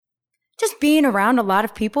Does being around a lot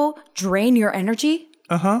of people drain your energy?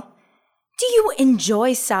 Uh-huh. Do you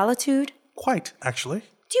enjoy solitude? Quite, actually.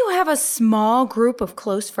 Do you have a small group of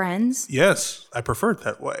close friends? Yes, I prefer it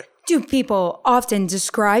that way. Do people often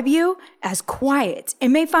describe you as quiet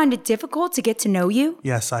and may find it difficult to get to know you?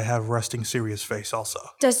 Yes, I have resting serious face also.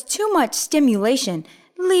 Does too much stimulation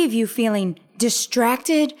leave you feeling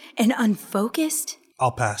distracted and unfocused?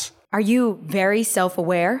 I'll pass. Are you very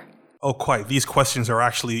self-aware? Oh, quite. These questions are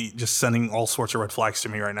actually just sending all sorts of red flags to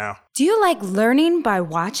me right now. Do you like learning by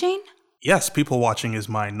watching? Yes, people watching is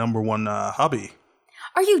my number one hobby.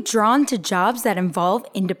 Are you drawn to jobs that involve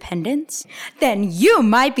independence? Then you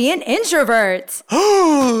might be an introvert.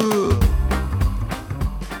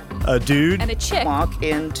 A dude and a chick walk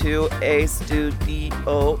into a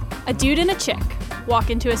studio. A dude and a chick walk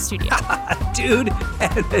into a studio. A dude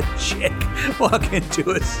and a chick walk into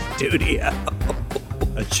a studio.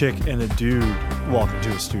 A chick and a dude walk into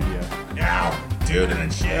a studio. Ow, dude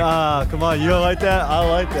and a chick. Ah, come on, you don't like that? I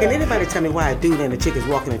like that. Can anybody tell me why a dude and a chick is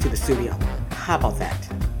walking into the studio? How about that?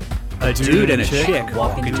 A dude and a chick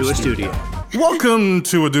walk into a studio. Welcome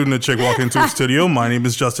to A Dude and a Chick Walk Into a Studio. My name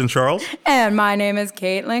is Justin Charles. And my name is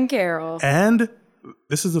Caitlin Carroll. And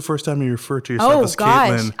this is the first time you refer to yourself as gosh.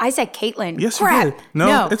 Caitlin. I said Caitlin. Yes, Crap. you did.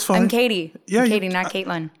 No, it's fine. I'm Katie. Yeah, I'm Katie, not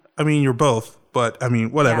Caitlin. I mean, you're both, but I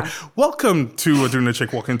mean, whatever. Yeah. Welcome to A Dude and a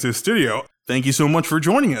Chick Walk Into the Studio. Thank you so much for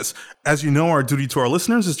joining us. As you know, our duty to our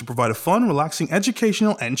listeners is to provide a fun, relaxing,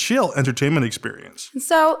 educational, and chill entertainment experience.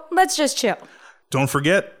 So let's just chill. Don't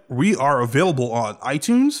forget, we are available on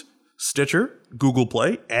iTunes, Stitcher, Google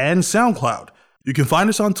Play, and SoundCloud. You can find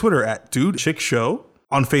us on Twitter at Dude Chick Show,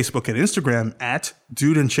 on Facebook and Instagram at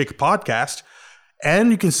Dude and Chick Podcast,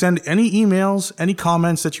 and you can send any emails, any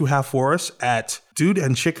comments that you have for us at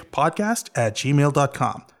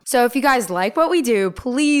dudeandchickpodcast@gmail.com. So if you guys like what we do,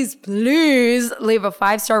 please leave a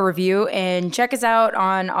 5-star review and check us out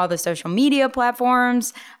on all the social media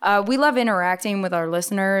platforms. We love interacting with our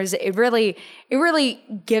listeners. It really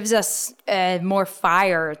gives us more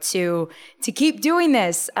fire to keep doing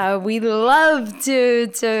this. We love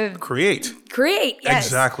to Create. Yes.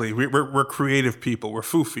 Exactly. We're creative people. We're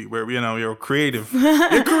foofy. You're creative.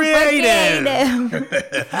 You're creative.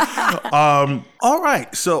 All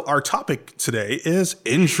right. So our topic today is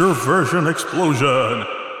Introversion Explosion.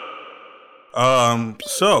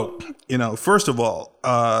 First of all,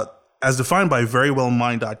 as defined by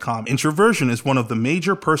verywellmind.com, introversion is one of the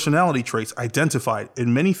major personality traits identified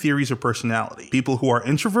in many theories of personality. People who are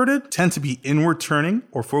introverted tend to be inward-turning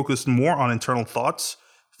or focused more on internal thoughts,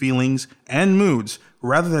 feelings, and moods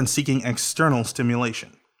rather than seeking external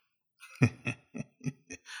stimulation.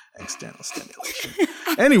 External stimulation.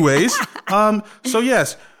 Anyways,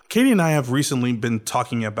 yes, Katie and I have recently been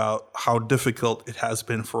talking about how difficult it has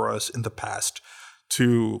been for us in the past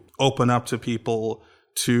to open up to people,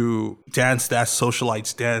 to dance that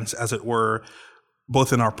socialites dance, as it were,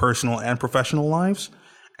 both in our personal and professional lives.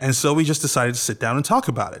 And so we just decided to sit down and talk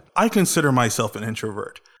about it. I consider myself an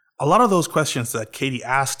introvert. A lot of those questions that Katie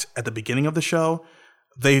asked at the beginning of the show,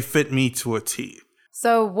 they fit me to a T.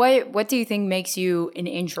 So what do you think makes you an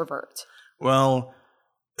introvert? Well,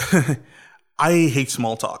 I hate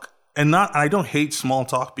small talk. And I don't hate small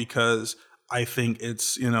talk because I think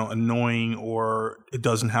it's, annoying or it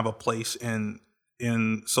doesn't have a place in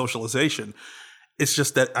socialization. It's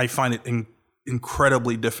just that I find it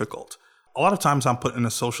incredibly difficult. A lot of times I'm put in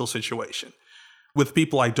a social situation with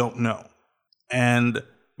people I don't know. And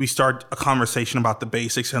we start a conversation about the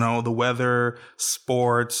basics, the weather,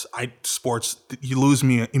 sports. You lose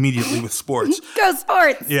me immediately with sports. Go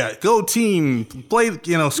sports. Yeah, go team. Play,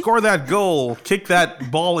 score that goal, kick that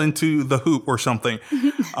ball into the hoop or something.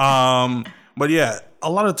 But yeah, a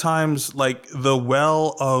lot of times, like, the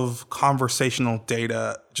well of conversational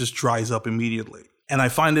data just dries up immediately. And I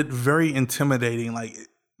find it very intimidating, like,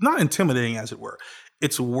 not intimidating as it were.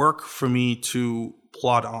 It's work for me to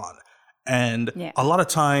plod on. And a lot of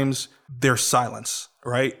times there's silence,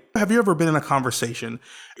 right? Have you ever been in a conversation?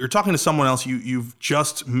 You're talking to someone else you've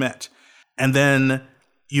just met, and then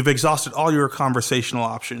you've exhausted all your conversational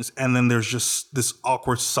options, and then there's just this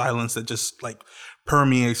awkward silence that just like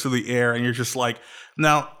permeates through the air, and you're just like,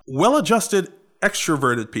 now, well-adjusted,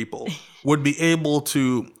 extroverted people would be able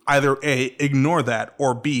to either A, ignore that,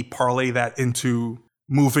 or B, parlay that into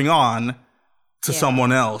moving on to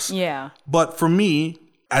someone else. Yeah. But for me,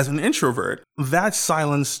 as an introvert, that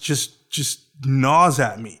silence just gnaws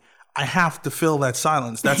at me. I have to fill that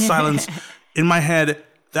silence. That silence in my head,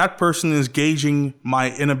 that person is gauging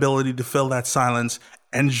my inability to fill that silence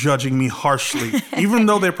and judging me harshly, even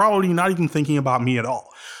though they're probably not even thinking about me at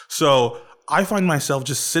all. So I find myself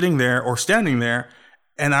just sitting there or standing there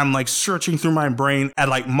and I'm like searching through my brain at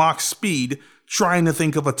like Mach speed, trying to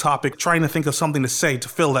think of a topic, trying to think of something to say to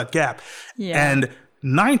fill that gap. Yeah. And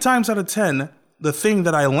 9 times out of 10, the thing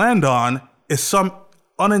that I land on is some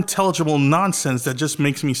unintelligible nonsense that just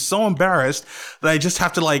makes me so embarrassed that I just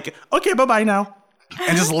have to like, okay, bye-bye now,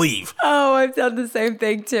 and just leave. Oh, I've done the same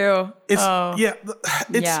thing too.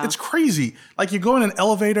 It's crazy. Like you go in an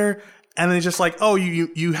elevator and it's just like, oh,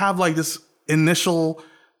 you have like this initial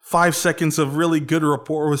 5 seconds of really good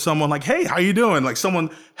rapport with someone, like, hey, how you doing? Like someone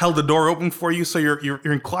held the door open for you, so you're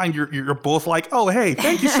inclined, you're both like, oh, hey,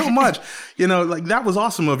 thank you so much. Like that was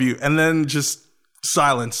awesome of you. And then just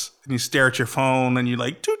silence, and you stare at your phone, and you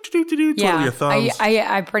like twiddle your thumbs.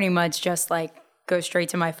 I pretty much just like go straight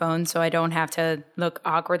to my phone, so I don't have to look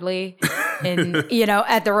awkwardly at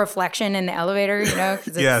the reflection in the elevator,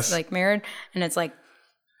 because it's like mirrored, and it's like,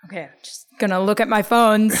 okay, I'm just gonna look at my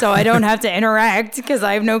phone so I don't have to interact because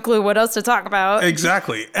I have no clue what else to talk about.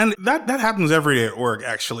 Exactly. And that happens every day at work,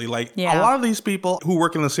 actually. Like a lot of these people who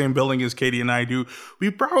work in the same building as Katie and I do, we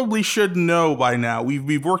probably should know by now.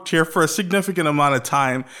 We've worked here for a significant amount of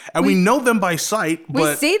time, and we know them by sight. But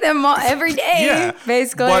we see them every day,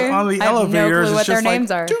 basically. But on the elevators, no clue what their like, names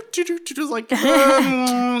are. Just like,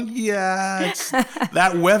 it's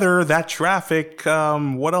that weather, that traffic.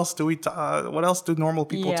 What else do what else do normal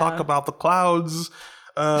people talk about? The clouds.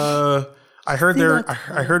 I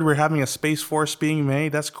heard we're having a space force being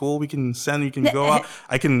made. That's cool. You can go out.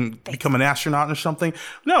 I can become an astronaut or something.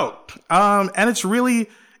 No. And it's really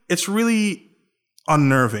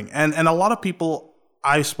unnerving. And a lot of people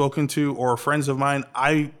I've spoken to or friends of mine,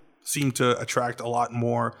 I seem to attract a lot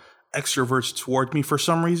more extroverts toward me for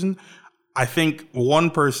some reason. I think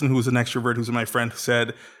one person who's an extrovert, who's my friend,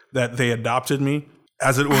 said that they adopted me,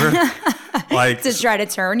 as it were. Like to try to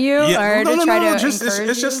turn you, or to try to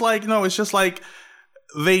it's just like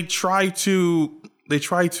they try to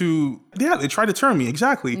turn me.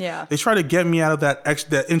 Exactly. Yeah. They try to get me out of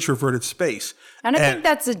that introverted space. And I think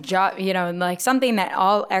that's a job, like something that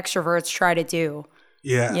all extroverts try to do.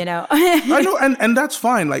 Yeah. I know, and that's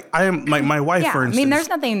fine. Like I am my wife, for instance. I mean, there's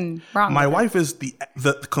nothing wrong my with wife is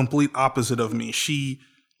the complete opposite of me. She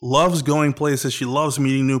loves going places. She loves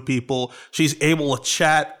meeting new people. She's able to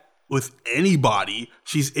chat with anybody.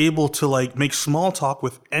 She's able to like make small talk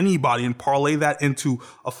with anybody and parlay that into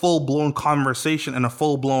a full-blown conversation and a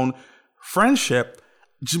full-blown friendship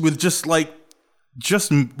with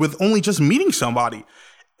only meeting somebody.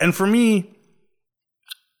 And for me,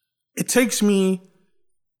 it takes me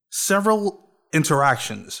several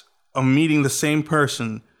interactions of meeting the same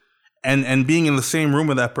person and being in the same room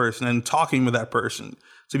with that person and talking with that person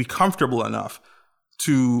to be comfortable enough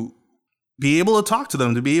to be able to talk to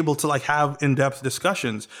them, to be able to like have in-depth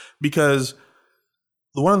discussions. Because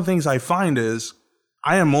one of the things I find is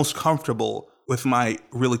I am most comfortable with my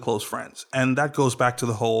really close friends. And that goes back to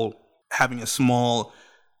the whole having a small,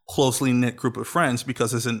 closely knit group of friends,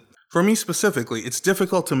 because for me specifically, it's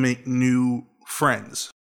difficult to make new friends.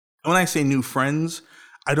 And when I say new friends,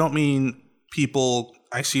 I don't mean people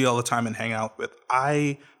I see all the time and hang out with.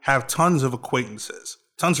 I have tons of acquaintances,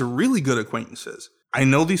 tons of really good acquaintances. I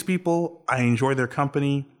know these people, I enjoy their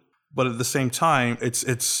company, but at the same time,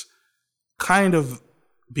 it's kind of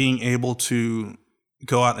being able to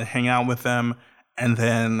go out and hang out with them and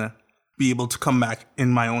then be able to come back in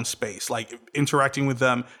my own space. Like interacting with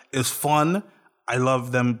them is fun. I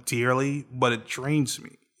love them dearly, but it drains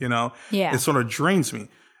me, Yeah. It sort of drains me.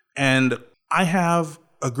 And I have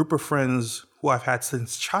a group of friends who I've had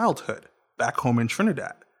since childhood back home in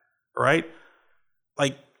Trinidad, right?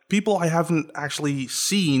 Like, people I haven't actually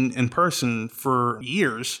seen in person for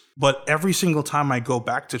years, but every single time I go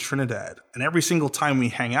back to Trinidad and every single time we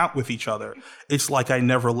hang out with each other, it's like I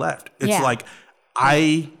never left. It's like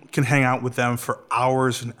I can hang out with them for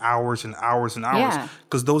hours and hours and hours and hours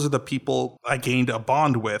because those are the people I gained a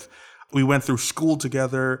bond with. We went through school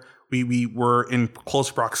together. We were in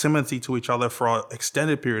close proximity to each other for an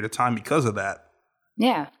extended period of time because of that.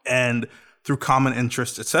 Yeah. And through common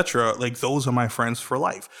interests, etc., like those are my friends for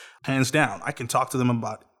life, hands down. I can talk to them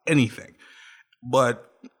about anything,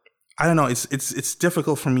 but I don't know. It's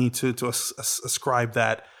difficult for me to ascribe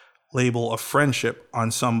that label of friendship on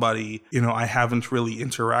somebody I haven't really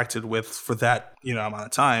interacted with for that amount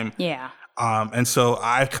of time. Yeah. And so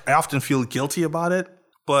I often feel guilty about it,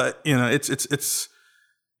 but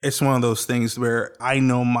it's one of those things where I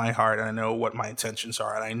know my heart and I know what my intentions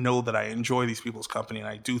are. And I know that I enjoy these people's company and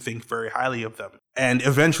I do think very highly of them. And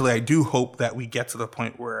eventually I do hope that we get to the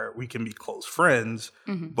point where we can be close friends.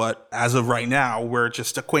 Mm-hmm. But as of right now, we're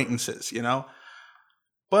just acquaintances,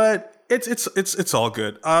 But it's all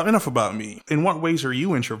good. Enough about me. In what ways are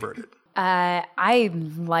you introverted? I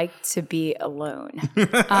like to be alone.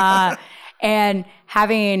 And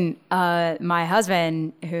having my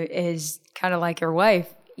husband, who is kind of like your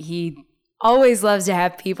wife, he always loves to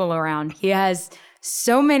have people around. He has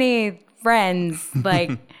so many friends,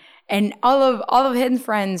 like, and all of his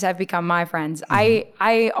friends have become my friends. I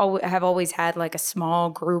have always had like a small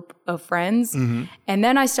group of friends, and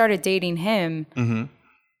then I started dating him,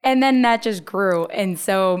 and then that just grew, and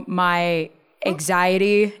so my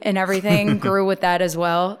anxiety and everything grew with that as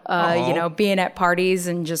well. You know, being at parties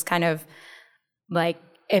and just kind of like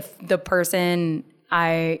if the person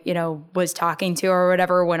I, you know, was talking to or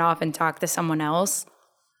whatever went off and talked to someone else,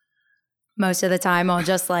 most of the time I'll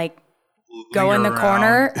just like go in the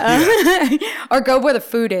corner or go where the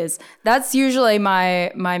food is. That's usually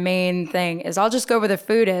my main thing is I'll just go where the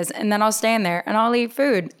food is and then I'll stand there and I'll eat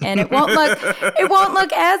food and it won't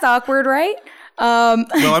look as awkward, right?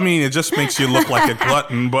 Well, I mean, it just makes you look like a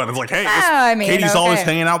glutton, but it's like, hey, Katie's always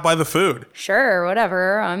hanging out by the food. Sure,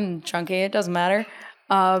 whatever. I'm chunky. It doesn't matter.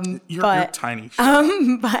 You're tiny.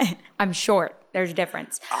 But I'm short. There's a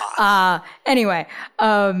difference. Anyway,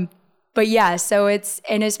 but yeah, so it's,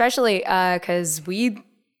 and especially because we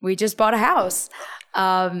just bought a house.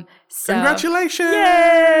 So Congratulations!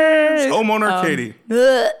 Yay! Homeowner Katie.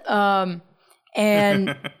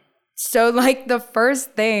 And so like the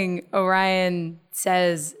first thing Orion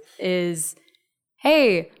says is,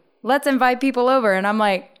 hey, let's invite people over. And I'm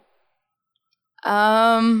like,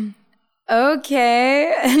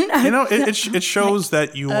 okay. You know, it shows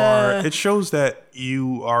that you are, it shows that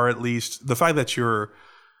you are at least, the fact that you're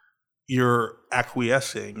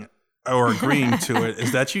acquiescing or agreeing to it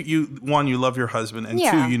is that you one, you love your husband, and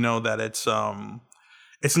two, you know that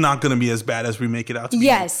it's not going to be as bad as we make it out to be.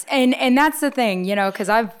 Yes. And that's the thing, you know, because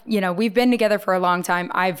we've been together for a long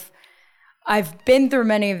time. I've been through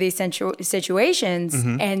many of these situations.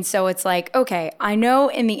 And so it's like, okay, I know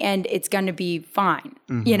in the end it's going to be fine.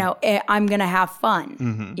 You know, I'm going to have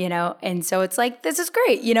fun, you know? And so it's like, this is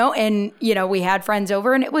great, you know? And, you know, we had friends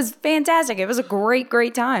over and it was fantastic. It was a great,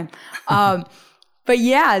 great time. But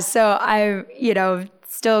yeah, so I, you know,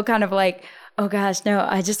 still kind of like, oh gosh, no,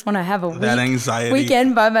 I just want to have a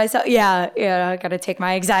weekend by myself. Yeah, I got to take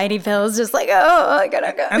my anxiety pills. Just like, I got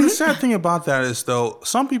to go. And the sad thing about that is, though,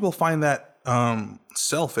 some people find that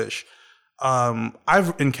selfish.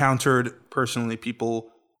 I've encountered personally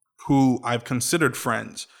people who I've considered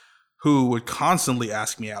friends who would constantly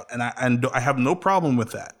ask me out. And I have no problem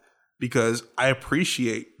with that because I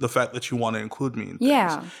appreciate the fact that you want to include me in things.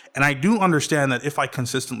 Yeah. And I do understand that if I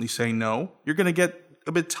consistently say no, you're going to get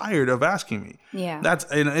a bit tired of asking me. Yeah.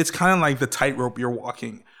 It's kind of like the tightrope you're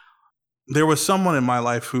walking. There was someone in my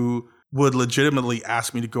life who would legitimately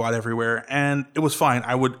ask me to go out everywhere, and it was fine.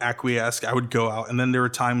 I would acquiesce. I would go out. And then there were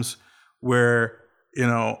times where, you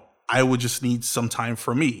know, I would just need some time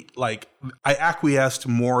for me. Like, I acquiesced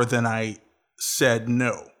more than I said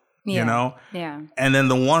no, you know? Yeah. And then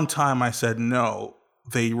the one time I said no,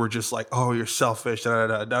 they were just like, oh, you're selfish,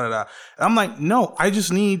 And I'm like, no, I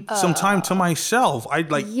just need some time to myself.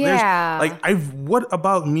 What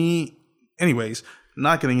about me? Anyways,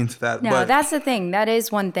 not getting into that. No, but that's the thing. That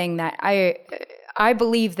is one thing that I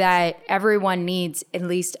believe that everyone needs at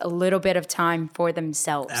least a little bit of time for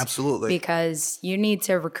themselves. Absolutely. Because you need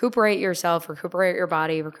to recuperate yourself, recuperate your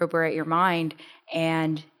body, recuperate your mind,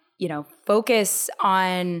 and, you know, focus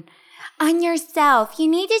on yourself. You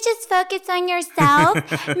need to just focus on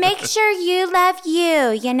yourself. Make sure you love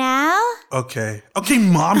you, you know? Okay,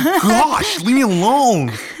 Mom. Gosh, leave me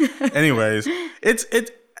alone. Anyways,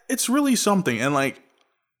 it's really something. And like,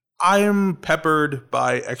 I am peppered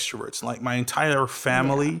by extroverts. Like my entire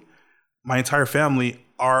family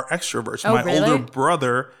are extroverts. Oh, my really? older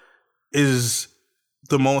brother is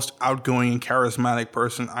the most outgoing and charismatic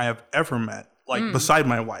person I have ever met. Like beside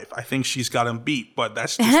my wife. I think she's got him beat, but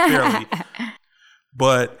that's just barely.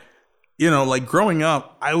 But, you know, like growing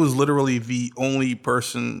up, I was literally the only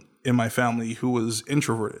person in my family who was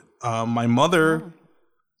introverted. My mother,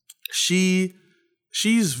 she's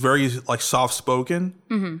very like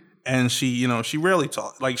soft-spoken, and she rarely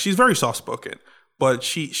talks. Like, she's very soft-spoken, but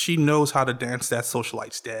she knows how to dance that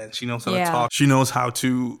socialite dance. She knows how to talk. She knows how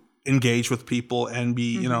to engage with people and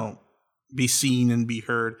be, you know, be seen and be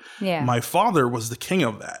heard. Yeah. My father was the king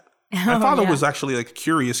of that. My father was actually like a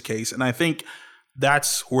curious case, and I think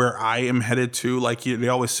that's where I am headed to. Like, they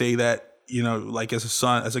always say that, you know, like as a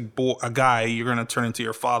son, as a boy, a guy, you're going to turn into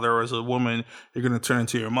your father, or as a woman, you're going to turn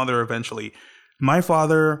into your mother eventually. My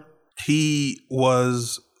father, he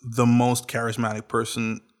was the most charismatic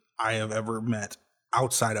person I have ever met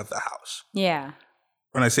outside of the house. Yeah.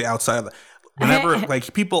 When I say outside of whenever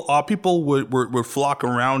like people would flock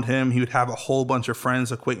around him. He would have a whole bunch of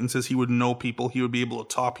friends, acquaintances. He would know people. He would be able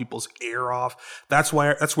to talk people's ear off. That's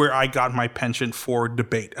where I got my penchant for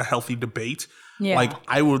debate, a healthy debate. Yeah. Like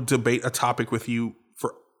I will debate a topic with you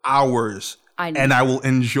for hours. And I will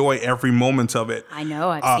enjoy every moment of it. I know,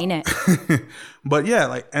 I've seen it. But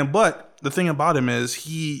yeah, but the thing about him is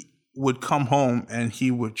he would come home and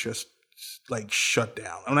he would just like shut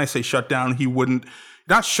down. When I say shut down, he wouldn't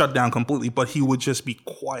not shut down completely, but he would just be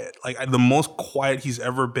quiet. Like the most quiet he's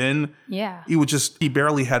ever been. Yeah. He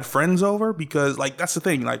barely had friends over because like that's the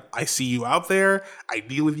thing. Like I see you out there, I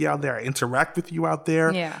deal with you out there, I interact with you out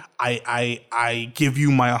there. Yeah. I give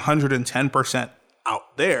you my 110%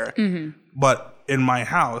 out there. Mm-hmm. But in my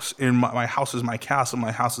house, my house is my castle,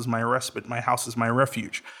 my house is my respite, my house is my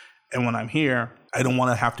refuge. And when I'm here, I don't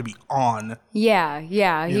want to have to be on. Yeah.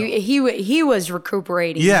 He was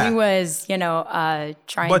recuperating. Yeah. He was,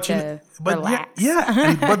 trying to relax.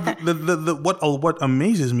 Yeah. But what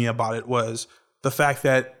amazes me about it was the fact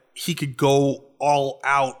that he could go all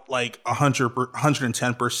out like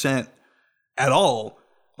 110% at all.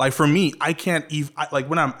 Like for me, I can't even like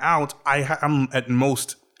when I'm out, I'm at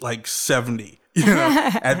most like 70,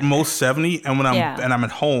 at most 70. And when I'm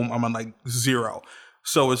at home, I'm on like 0.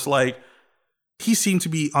 So it's like he seemed to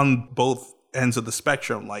be on both ends of the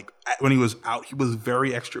spectrum. Like when he was out, he was very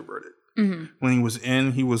extroverted. Mm-hmm. When he was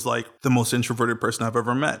in, he was like the most introverted person I've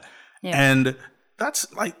ever met. Yeah. And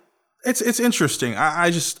that's like, it's interesting. I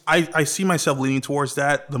see myself leaning towards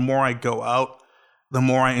that. The more I go out, the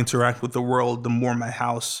more I interact with the world, the more my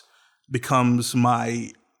house becomes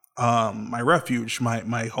my refuge,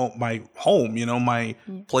 my home, my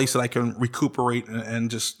place that I can recuperate and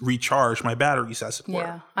just recharge my batteries, as it were.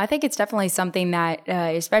 Yeah, I think it's definitely something that,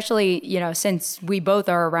 especially since we both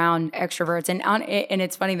are around extroverts, and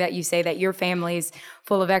it's funny that you say that your family's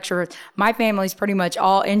full of extroverts. My family's pretty much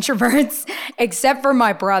all introverts, except for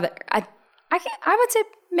my brother. I would say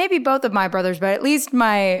maybe both of my brothers, but at least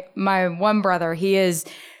my one brother, he is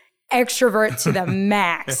extrovert to the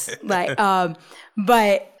max.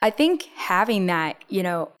 But I think having that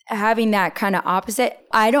kind of opposite,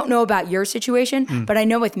 I don't know about your situation, but I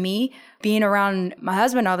know with me being around my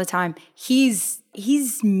husband all the time, he's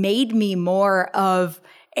made me more of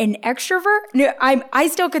an extrovert. No, I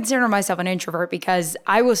still consider myself an introvert because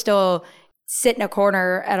I will still sit in a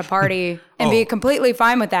corner at a party and be completely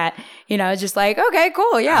fine with that. Just like, okay,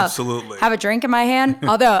 cool. Yeah. Absolutely. Have a drink in my hand.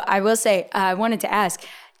 Although I will say, I wanted to ask,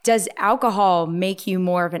 does alcohol make you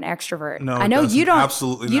more of an extrovert? No, I know you don't.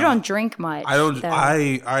 Absolutely you not. don't drink much. I don't.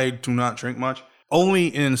 I do not drink much. Only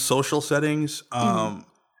in social settings,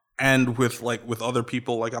 and with other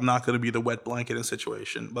people. Like I'm not going to be the wet blanket in a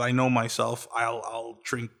situation. But I know myself. I'll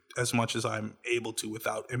drink as much as I'm able to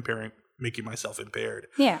without making myself impaired.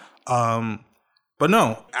 Yeah. But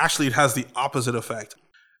no, actually, it has the opposite effect.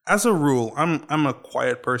 As a rule, I'm a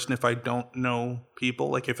quiet person if I don't know people.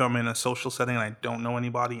 Like if I'm in a social setting and I don't know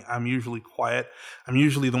anybody, I'm usually quiet. I'm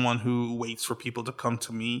usually the one who waits for people to come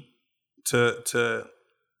to me to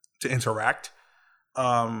interact.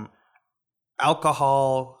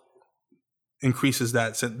 Alcohol increases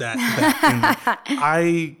that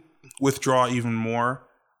I withdraw even more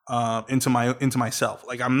into myself.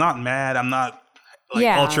 Like I'm not mad. I'm not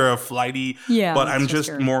ultra flighty, but I'm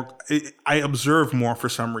just more, I observe more for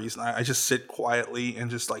some reason. I just sit quietly and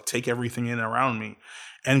just like take everything in around me.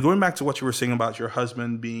 And going back to what you were saying about your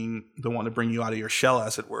husband being the one to bring you out of your shell,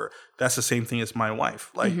 as it were, that's the same thing as my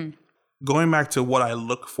wife. Like going back to what I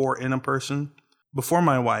look for in a person, before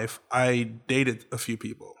my wife, I dated a few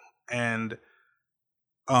people and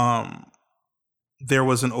there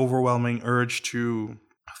was an overwhelming urge to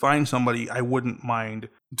find somebody I wouldn't mind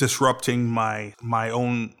disrupting my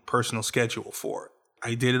own personal schedule for.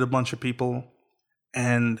 I dated a bunch of people,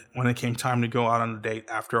 and when it came time to go out on a date,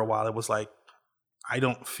 after a while, it was like, I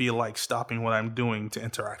don't feel like stopping what I'm doing to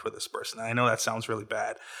interact with this person. And I know that sounds really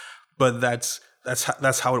bad, but that's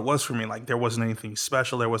how it was for me. Like there wasn't anything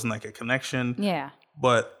special. There wasn't like a connection. Yeah.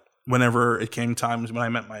 But whenever it came times when I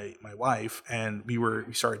met my wife and we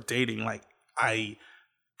started dating, like I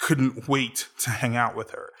couldn't wait to hang out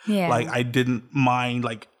with her. Yeah. Like I didn't mind,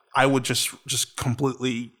 like I would just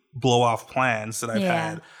completely blow off plans that I've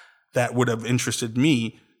had that would have interested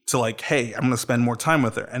me to like, hey, I'm going to spend more time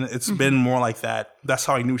with her. And it's been more like that. That's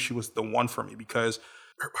how I knew she was the one for me, because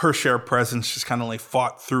her shared presence just kind of like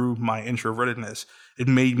fought through my introvertedness. It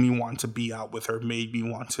made me want to be out with her, made me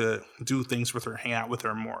want to do things with her, hang out with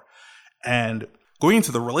her more. And going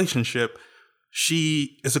into the relationship,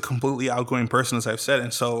 she is a completely outgoing person, as I've said.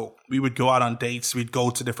 And so we would go out on dates. We'd go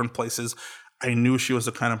to different places. I knew she was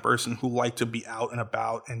the kind of person who liked to be out and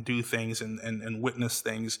about and do things and witness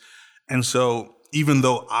things. And so even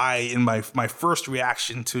though in my first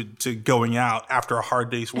reaction to going out after a hard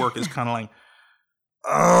day's work is kind of like,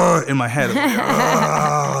 in my head.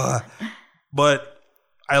 Like, but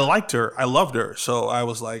I liked her. I loved her. So I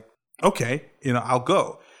was like, okay, I'll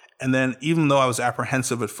go. And then even though I was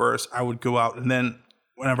apprehensive at first, I would go out. And then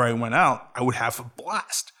whenever I went out, I would have a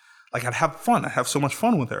blast. Like I'd have fun. I'd have so much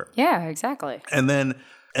fun with her. Yeah, exactly. And then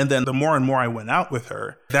the more and more I went out with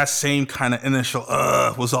her, that same kind of initial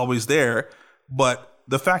was always there. But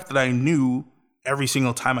the fact that I knew every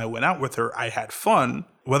single time I went out with her, I had fun,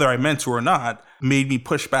 whether I meant to or not, made me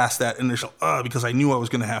push past that initial because I knew I was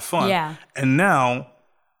going to have fun. Yeah. And now,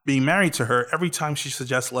 being married to her, every time she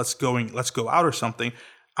suggests let's go out or something,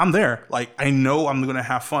 I'm there. Like I know I'm going to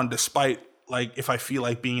have fun, despite like if I feel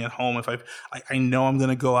like being at home. If I know I'm going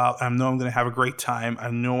to go out, I know I'm going to have a great time. I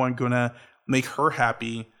know I'm going to make her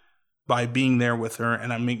happy by being there with her,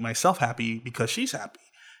 and I make myself happy because she's happy,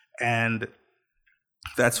 and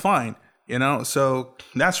that's fine. So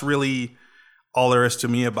that's really all there is to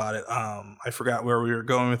me about it. I forgot where we were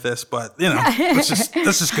going with this, but let's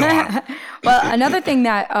just go on. Well, another thing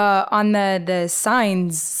that on the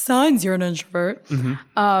signs you're an introvert.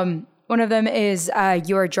 Mm-hmm. One of them is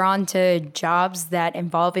you're drawn to jobs that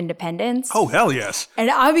involve independence. Oh, hell yes. And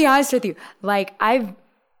I'll be honest with you, like I've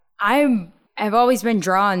always been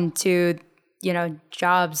drawn to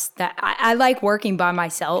jobs that I like working by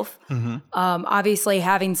myself. Mm-hmm. Obviously,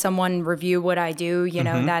 having someone review what I do,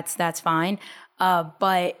 mm-hmm. that's fine.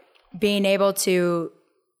 But being able to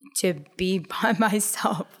be by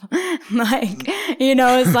myself, like,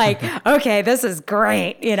 it's like, okay, this is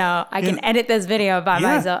great. I can edit this video by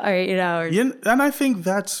myself, and I think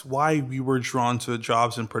that's why we were drawn to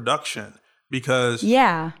jobs in production, because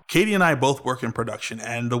Katie and I both work in production,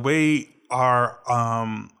 and the way our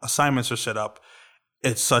assignments are set up,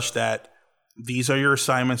 it's such that these are your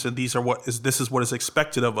assignments, and this is what is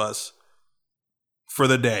expected of us for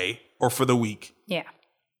the day or for the week. Yeah.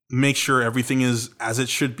 Make sure everything is as it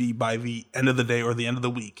should be by the end of the day or the end of the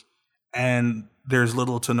week, and there's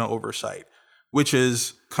little to no oversight, which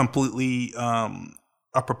is completely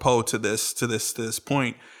apropos to this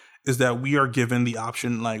point, is that we are given the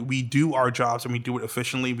option, like we do our jobs and we do it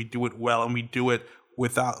efficiently, we do it well, and we do it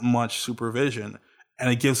without much supervision, and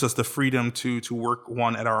it gives us the freedom to work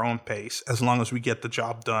at our own pace, as long as we get the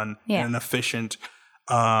job done in an efficient,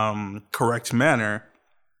 correct manner,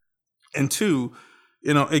 and two,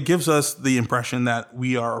 it gives us the impression that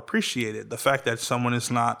we are appreciated. The fact that someone is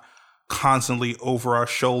not constantly over our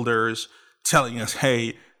shoulders telling us,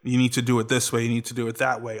 hey, you need to do it this way, you need to do it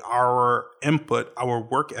that way. Our input, our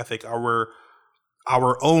work ethic, our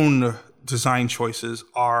own design choices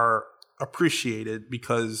are appreciated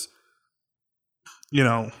because, we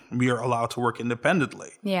are allowed to work independently.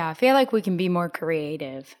 Yeah, I feel like we can be more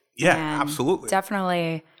creative. Yeah, absolutely.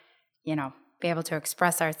 Definitely, be able to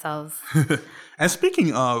express ourselves. And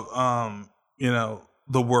speaking of,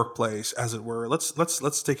 the workplace, as it were,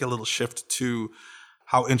 let's take a little shift to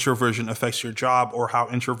how introversion affects your job, or how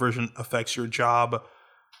introversion affects your job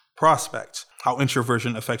prospects, how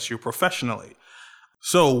introversion affects you professionally.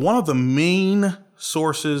 So one of the main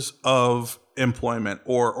sources of employment,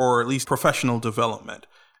 or at least professional development,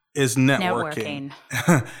 is networking.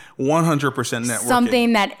 100% networking.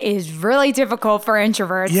 Something that is really difficult for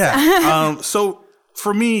introverts. Yeah. So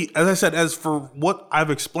for me, as I said, as for what I've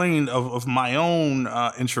explained of my own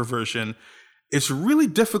introversion, it's really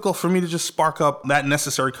difficult for me to just spark up that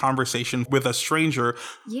necessary conversation with a stranger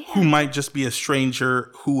who might just be a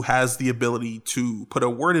stranger who has the ability to put a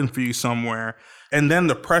word in for you somewhere. And then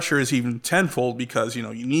the pressure is even tenfold, because, you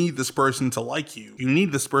need this person to like you. You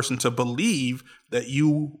need this person to believe that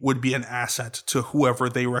you would be an asset to whoever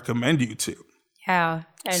they recommend you to. Yeah.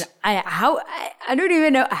 And I don't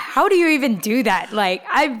even know, how do you even do that? Like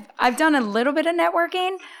I've done a little bit of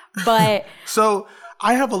networking, but so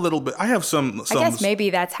I have some. I guess maybe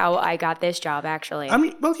that's how I got this job, actually. I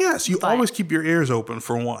mean, well, yes, you always keep your ears open,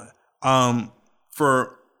 for one.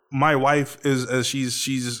 For my wife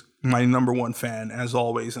she's my number one fan, as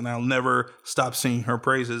always, and I'll never stop singing her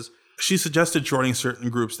praises. She suggested joining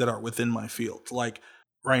certain groups that are within my field. Like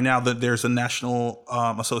right now, that there's a National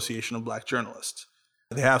Association of Black Journalists.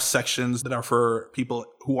 They have sections that are for people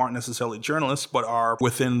who aren't necessarily journalists, but are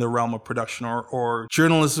within the realm of production or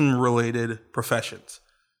journalism-related professions.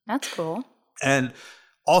 That's cool. And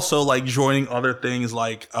also, like, joining other things,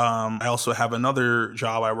 like I also have another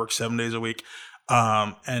job. I work 7 days a week,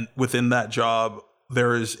 and within that job,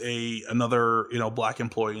 there is another Black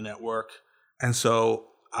employee network. And so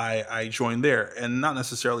I joined there, and not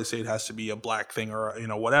necessarily say it has to be a black thing or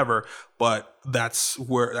whatever, but that's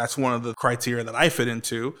one of the criteria that I fit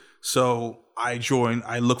into. So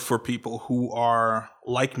I look for people who are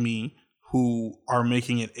like me, who are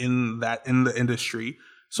making it in the industry,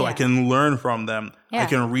 so I can learn from them. I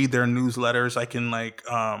can read their newsletters. I can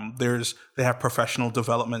they have professional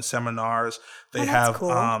development seminars. They have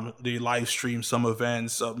cool. They live stream some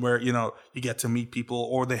events where you get to meet people,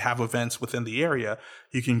 or they have events within the area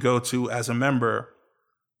you can go to as a member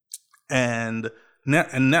and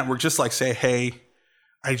network. Just like say, hey,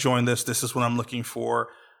 I joined this. This is what I'm looking for,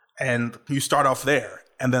 and you start off there.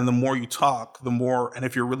 And then the more you talk, the more, and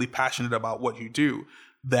if you're really passionate about what you do,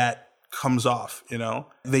 that comes off,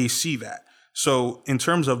 they see that. So in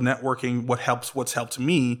terms of networking, what's helped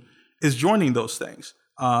me is joining those things,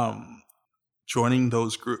 joining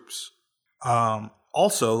those groups.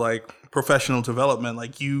 Also, like professional development,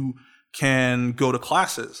 like you can go to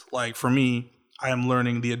classes. Like for me, I am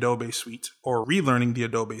learning the Adobe Suite or relearning the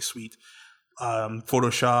Adobe Suite,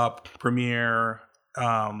 Photoshop, Premiere,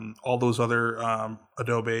 all those other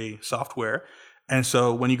Adobe software. And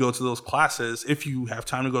so when you go to those classes, if you have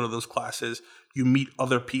time to go to those classes, you meet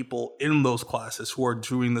other people in those classes who are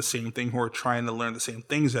doing the same thing, who are trying to learn the same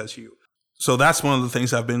things as you. So that's one of the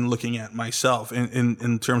things I've been looking at myself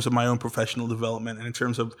in terms of my own professional development, and in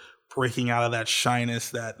terms of breaking out of that shyness,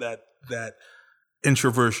 that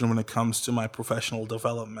introversion when it comes to my professional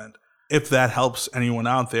development. If that helps anyone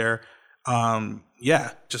out there,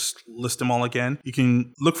 just list them all again. You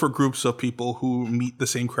can look for groups of people who meet the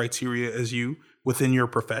same criteria as you within your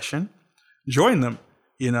profession. Join them.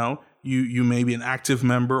 You may be an active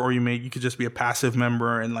member, or you could just be a passive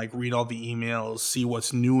member and like read all the emails, see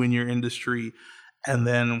what's new in your industry, and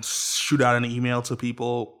then shoot out an email to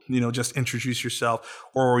people, just introduce yourself.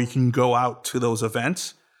 Or you can go out to those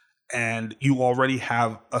events and you already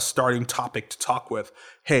have a starting topic to talk with.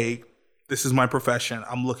 Hey, this is my profession.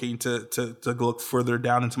 I'm looking to look further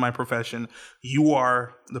down into my profession. You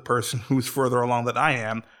are the person who's further along than I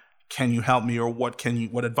am. Can you help me, or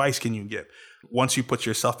what advice can you give? Once you put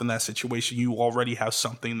yourself in that situation, you already have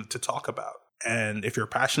something to talk about. And if you're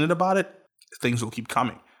passionate about it, things will keep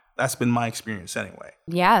coming. That's been my experience anyway.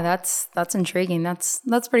 Yeah, that's intriguing. That's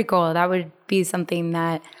pretty cool. That would be something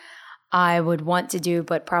that I would want to do,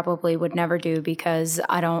 but probably would never do because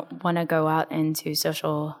I don't want to go out into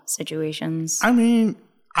social situations. I mean,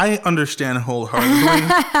 I understand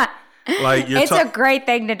wholeheartedly. Like it's a great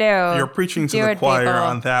thing to do. You're preaching to the choir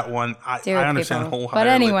on that one. I understand wholeheartedly. But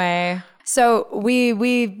anyway, so we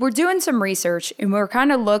were doing some research and we were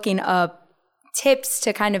kind of looking up tips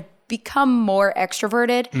to kind of become more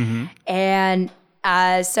extroverted. Mm-hmm. And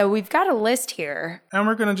so we've got a list here. And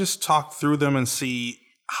we're going to just talk through them and see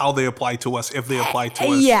how they apply to us, if they apply to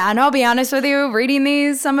us. Yeah, and I'll be honest with you,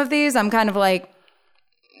 reading some of these, I'm kind of like,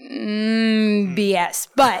 BS.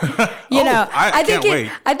 But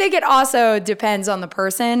I think it also depends on the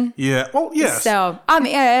person. Yeah. Well, yes. So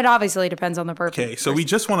it obviously depends on the person. Okay. So we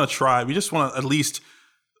just want to at least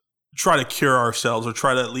try to cure ourselves, or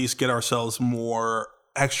try to at least get ourselves more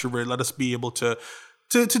extroverted. Let us be able to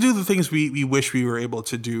do the things we wish we were able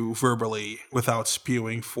to do verbally without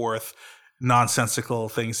spewing forth nonsensical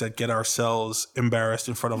things that get ourselves embarrassed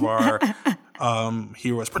in front of our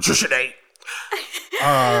heroes. Patricia Day.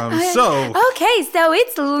 So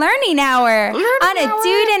it's learning hour on a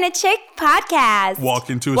Dude and a Chick podcast. Walk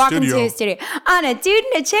into a studio. On a Dude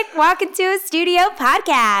and a Chick walk into a studio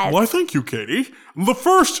podcast. Why, thank you, Katie. The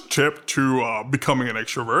first tip to becoming an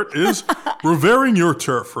extrovert is revering your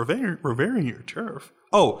turf. Revering your turf.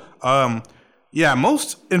 Most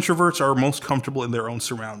introverts are most comfortable in their own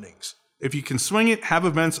surroundings. If you can swing it, have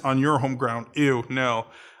events on your home ground. Ew, no.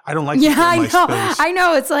 I don't like to my space. I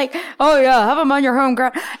know. It's like, oh yeah, have them on your home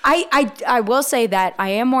ground. I will say that I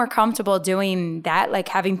am more comfortable doing that, like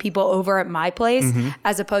having people over at my place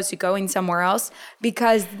as opposed to going somewhere else,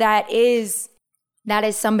 because that is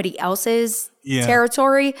somebody else's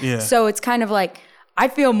territory. Yeah. So it's kind of like, I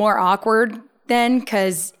feel more awkward then,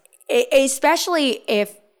 because especially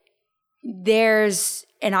if there's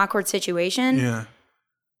an awkward situation. Yeah.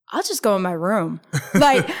 I'll just go in my room.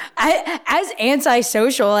 Like, as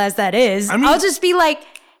antisocial as that is, I'll just be like,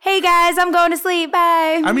 hey guys, I'm going to sleep.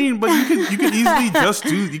 Bye. I mean, but you could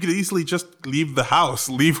easily just leave the house,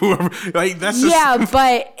 leave whoever. Like that's just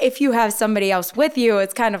but if you have somebody else with you,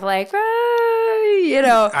 it's kind of like, with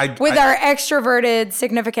our extroverted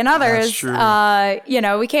significant others,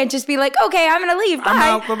 we can't just be like, okay, I'm gonna leave. Bye. I'm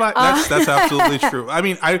out. Bye. That's absolutely true. I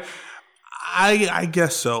mean, I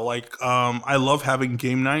guess so. Like, I love having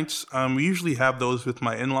game nights. We usually have those with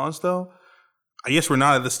my in-laws, though. I guess we're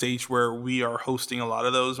not at the stage where we are hosting a lot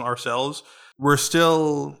of those ourselves. We're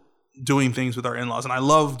still doing things with our in-laws, and I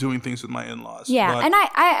love doing things with my in-laws. Yeah,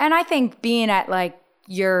 and I think being at like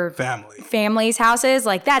your family's houses,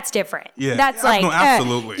 like that's different. Yeah, that's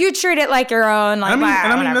absolutely. You treat it like your own. Like,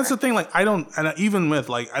 I mean, that's the thing. Like, I don't, and even with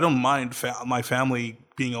like, I don't mind my family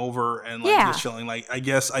being over and like just chilling. Like, I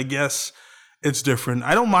guess it's different.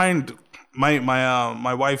 I don't mind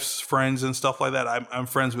my wife's friends and stuff like that. I'm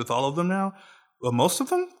friends with all of them now. Well, most of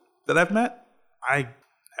them that I've met,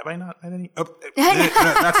 have I not met any? Oh,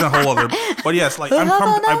 that's a whole other. But yes, like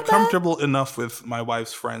I'm comfortable enough with my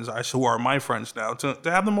wife's friends, who are my friends now, to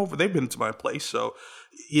have them over. They've been to my place, so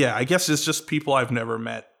yeah. I guess it's just people I've never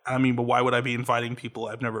met. I mean, but why would I be inviting people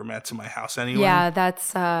I've never met to my house anyway? Yeah,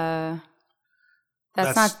 that's not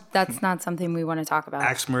something we want to talk about.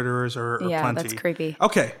 Axe murderers are plenty. Yeah, that's creepy.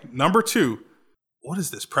 Okay, number 2. What is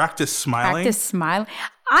this? Practice smiling? Practice smiling.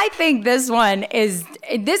 I think this is one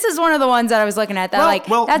of the ones that I was looking at that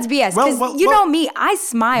that's BS. Because you know me, I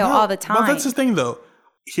smile all the time. But that's the thing though.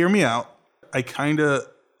 Hear me out. I kind of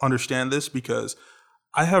understand this because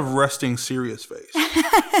I have resting serious face.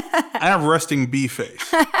 I have resting B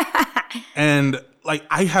face. And like,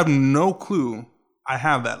 I have no clue I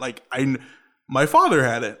have that. Like, my father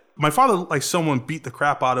had it. My father, like, someone beat the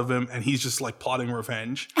crap out of him and he's just like plotting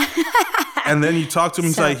revenge. And then you talk to him,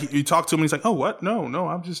 he's like, oh, what? No,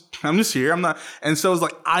 I'm just here. I'm not. And so it's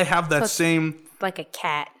like, I have that same. Like a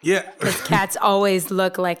cat. Yeah. Because cats always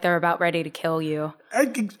look like they're about ready to kill you.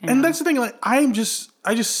 And that's the thing. Like, I just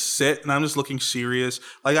sit and I'm just looking serious.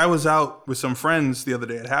 Like, I was out with some friends the other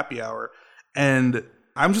day at happy hour and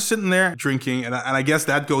I'm just sitting there drinking. And I guess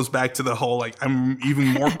that goes back to the whole, like, I'm even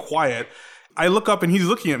more quiet. I look up and he's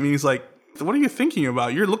looking at me. He's like, what are you thinking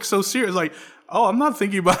about? You look so serious. Like, oh, I'm not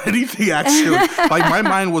thinking about anything, actually. Like, my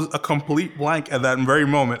mind was a complete blank at that very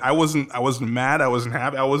moment. I wasn't mad. I wasn't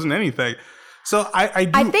happy. I wasn't anything. So I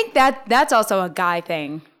think that's also a guy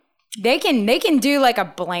thing. They can do like a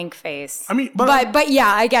blank face. I mean, but yeah,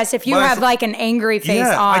 I guess if you have like an angry face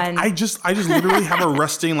on, I just literally have a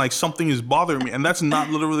resting, like something is bothering me, and that's not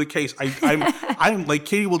literally the case. I'm like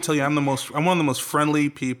Katie will tell you, I'm one of the most friendly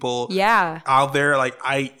people out there. Like,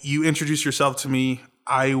 you introduce yourself to me,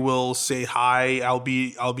 I will say hi. I'll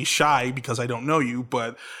be shy because I don't know you,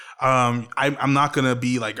 but I'm not gonna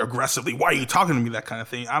be like aggressively, why are you talking to me, that kind of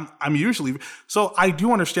thing. I'm usually, so I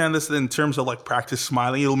do understand this in terms of like practice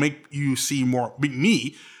smiling. It'll make you see more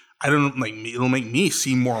me. I don't like me. It'll make me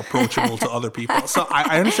seem more approachable to other people. So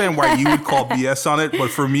I understand why you would call BS on it,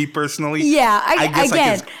 but for me personally,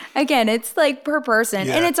 again, it's like per person,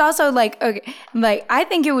 and it's also like, okay, like I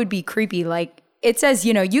think it would be creepy. Like it says,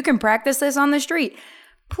 you can practice this on the street.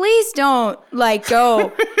 Please don't like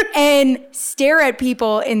go and stare at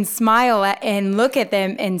people and smile at and look at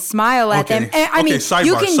them and smile at them. And, I mean,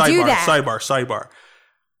 you can do that. Sidebar.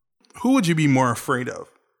 Who would you be more afraid of?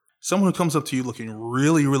 Someone who comes up to you looking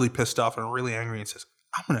really, really pissed off and really angry and says,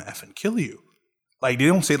 I'm going to effing kill you. Like, they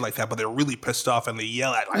don't say it like that, but they're really pissed off and they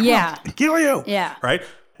yell at, like, I'm gonna kill you. Yeah. Right?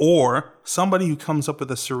 Or somebody who comes up with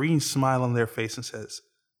a serene smile on their face and says,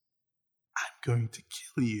 I'm going to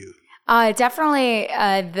kill you. Definitely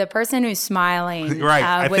the person who's smiling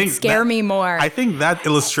would scare me more. I think that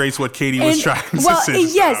illustrates what Katie was trying to say.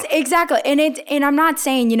 Yes, exactly. And I'm not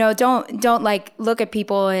saying, don't like look at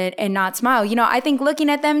people and not smile. I think looking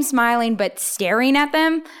at them, smiling, but staring at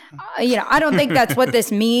them, I don't think that's what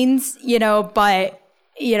this means, but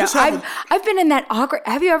I've been in that awkward,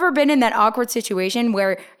 have you ever been in that awkward situation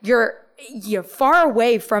where you're far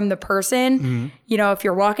away from the person, if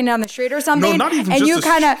you're walking down the street or something, and you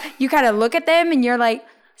kind of look at them and you're like,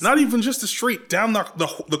 not even just the street, down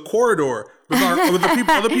the corridor with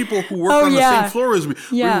other people who work on the same floor as me.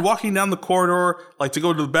 We're walking down the corridor, like to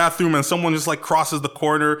go to the bathroom, and someone just like crosses the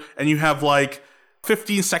corner, and you have like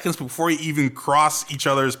 15 seconds before you even cross each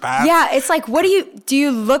other's path. Yeah, it's like, what do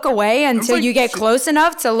you look away until you get close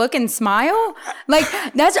enough to look and smile? Like,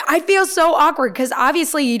 I feel so awkward because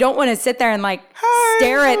obviously you don't want to sit there and like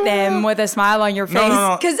stare at them with a smile on your face.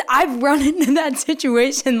 Because I've run into that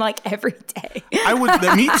situation like every day.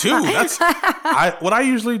 Me too. What I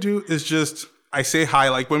usually do is just, I say hi,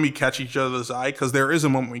 like when we catch each other's eye, because there is a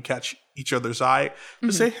moment we catch each other's eye,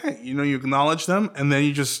 to say, hey, you acknowledge them, and then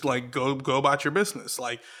you just like go about your business.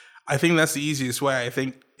 Like, I think that's the easiest way. I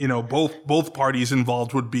think, both parties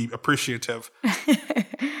involved would be appreciative.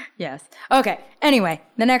 Yes. Okay. Anyway,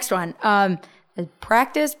 the next one.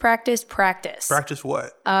 Practice. Practice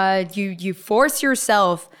what? You force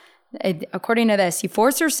yourself, according to this, you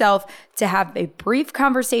force yourself to have a brief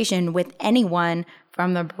conversation with anyone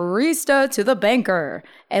from the barista to the banker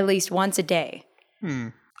at least once a day.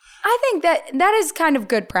 I think that is kind of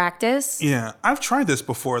good practice. Yeah, I've tried this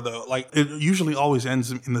before though. Like it usually always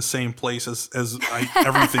ends in the same place as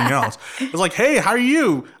everything else. It's like, hey, how are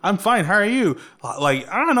you? I'm fine. How are you? Like,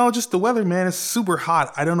 I don't know, just the weather, man. It's super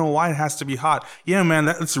hot. I don't know why it has to be hot. Yeah, man,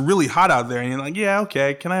 it's really hot out there. And you're like, yeah,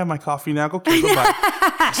 okay. Can I have my coffee now? Okay,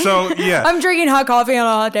 goodbye. So yeah, I'm drinking hot coffee on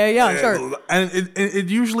a hot day. Yeah, sure. And it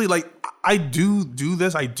usually like. I do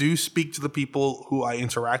this. I do speak to the people who I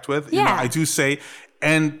interact with. Yeah. I do say,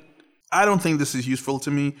 and I don't think this is useful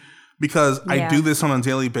to me because I do this on a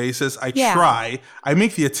daily basis. I try. I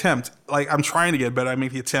make the attempt. Like, I'm trying to get better. I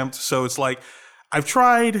make the attempt. So it's like, I've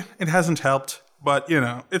tried. It hasn't helped. But,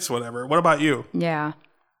 it's whatever. What about you? Yeah.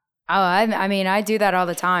 Oh, I mean, I do that all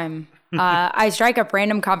the time. I strike up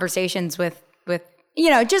random conversations with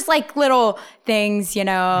just like little things,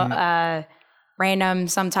 random,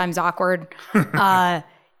 sometimes awkward. And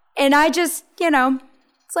I just,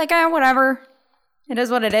 it's like, whatever. It is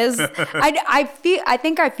what it is. I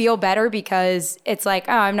think I feel better because it's like,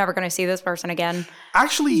 oh, I'm never going to see this person again.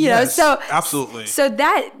 Actually, yes. Absolutely. So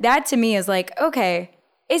that to me is like, okay,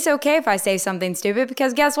 it's okay if I say something stupid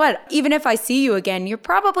because guess what? Even if I see you again, you're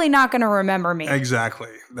probably not going to remember me. Exactly.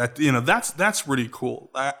 That's really cool.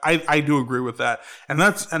 I do agree with that. And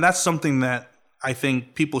that's something that I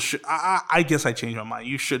think people should. I guess I changed my mind.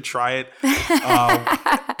 You should try it,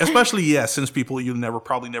 especially since people you'll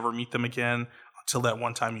probably never meet them again until that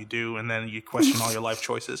one time you do, and then you question all your life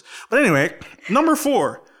choices. But anyway, number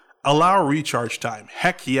 4, allow recharge time.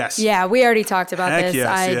 Heck yes. Yeah, we already talked about this.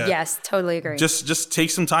 Yes, yes, totally agree. Just take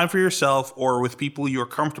some time for yourself or with people you're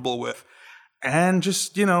comfortable with, and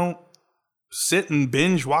just sit and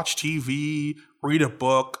binge, watch TV. Read a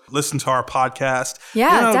book, listen to our podcast.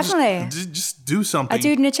 Yeah, definitely. Just do something. A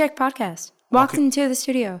Dude and a Chick podcast. Walks into the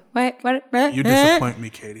studio. What? You disappoint me,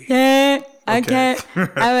 Katie. Yeah, I can't.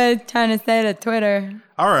 I was trying to say to Twitter.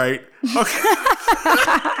 All right.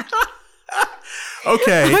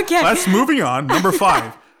 Okay. Okay. Let's moving on. Number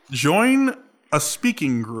 5. Join a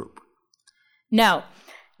speaking group. No.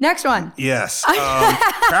 Next one. Yes.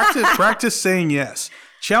 Practice saying yes.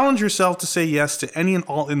 Challenge yourself to say yes to any and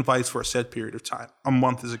all invites for a set period of time. A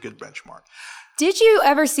month is a good benchmark. Did you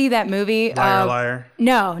ever see that movie? Liar, Liar?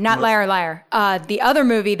 No, not Liar, Liar. The other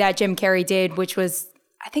movie that Jim Carrey did, which was,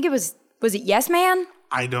 I think it was it Yes Man?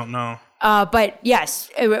 I don't know. But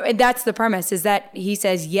yes, that's the premise, is that he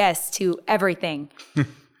says yes to everything.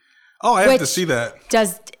 Oh, I have to see that.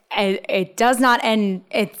 It does not end,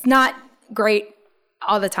 it's not great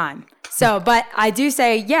all the time. So, but I do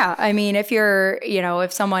say, yeah, I mean, if you're,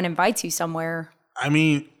 if someone invites you somewhere. I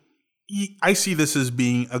mean, I see this as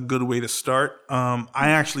being a good way to start. I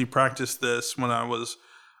actually practiced this when I was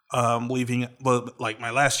leaving, like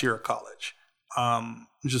my last year of college.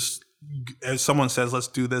 Just as someone says, let's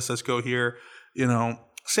do this, let's go here,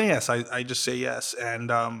 say yes. I just say yes.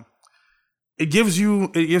 And it gives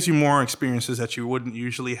you more experiences that you wouldn't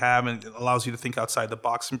usually have, and it allows you to think outside the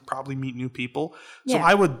box and probably meet new people. So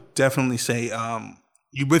I would definitely say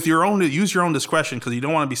use your own discretion, because you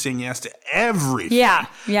don't want to be saying yes to everything. Yeah.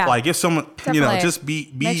 Like if someone, definitely. Just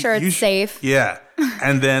be make sure it's safe. Yeah,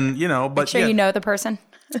 and then but make sure you know the person.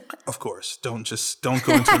 Of course, don't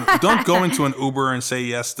go into an Uber and say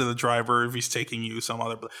yes to the driver if he's taking you some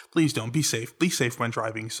other. Please don't. Be safe. Be safe when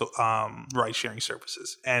driving. So ride sharing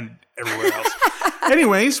services and everywhere else.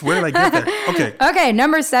 Anyways, where did I get there? Okay.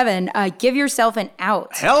 Number 7. Give yourself an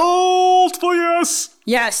out. Hell for yes.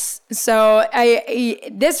 Yes. So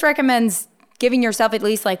this recommends giving yourself at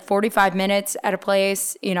least like 45 minutes at a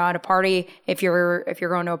place, at a party, if you're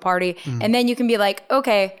going to a party, and then you can be like,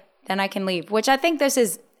 okay, then I can leave, which I think this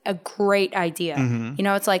is a great idea.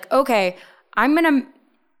 It's like, okay, I'm going to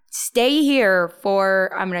stay here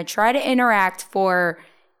I'm going to try to interact for,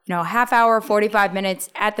 half hour, 45 minutes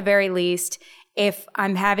at the very least. If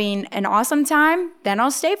I'm having an awesome time, then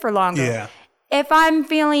I'll stay for longer. Yeah. If I'm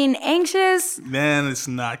feeling anxious, then it's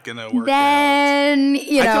not going to work then, out. I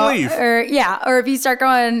can leave. Or if you start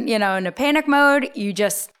going, into panic mode, you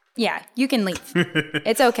can leave.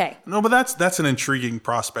 It's okay. No, but that's an intriguing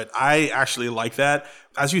prospect. I actually like that.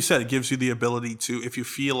 As you said, it gives you the ability to, if you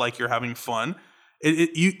feel like you're having fun,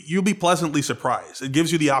 you'll be pleasantly surprised. It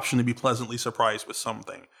gives you the option to be pleasantly surprised with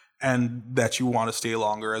something, and that you want to stay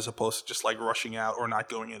longer, as opposed to just like rushing out or not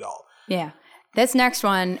going at all. Yeah. This next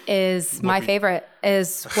one is my favorite,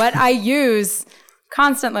 is what I use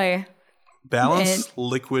constantly. Balance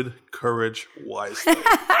liquid courage wisely.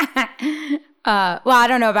 Well, I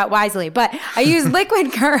don't know about wisely, but I use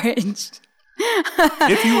liquid courage.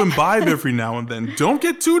 If you imbibe every now and then, don't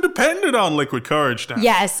get too dependent on liquid courage now.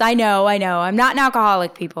 Yes, I know. I'm not an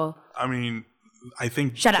alcoholic, people. I mean, I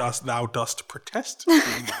think Shut up. thou dost protest too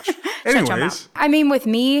much. Anyways, I mean, with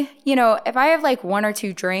me, if I have like 1 or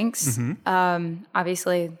 2 drinks, Mm-hmm.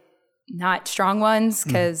 obviously not strong ones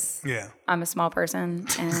because yeah. I'm a small person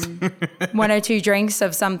and 1 or 2 drinks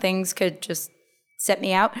of some things could just set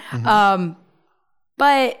me out. Mm-hmm.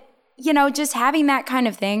 But, just having that kind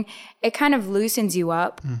of thing, it kind of loosens you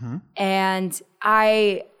up. Mm-hmm. And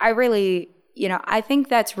I really, I think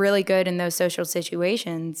that's really good in those social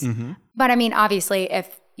situations. Mm-hmm. But I mean, obviously,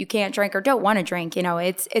 if you can't drink or don't want to drink,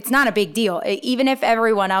 it's not a big deal. Even if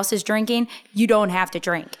everyone else is drinking, you don't have to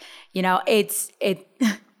drink.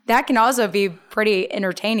 That can also be pretty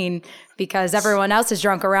entertaining because everyone else is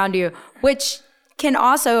drunk around you, which can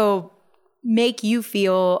also make you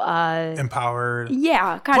feel empowered.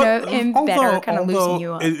 Yeah, kind of loosen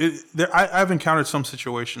you up. I've encountered some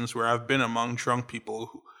situations where I've been among drunk people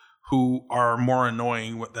who are more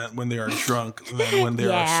annoying when they are drunk than when they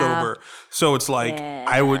are sober. So it's like and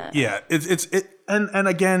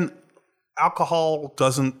again, alcohol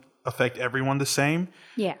doesn't affect everyone the same.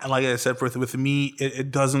 Yeah. And like I said, with me,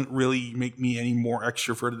 it doesn't really make me any more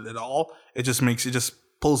extroverted at all. It just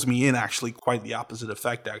pulls me in, actually, quite the opposite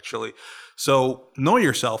effect, actually. So know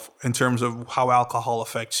yourself in terms of how alcohol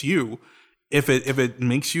affects you. If it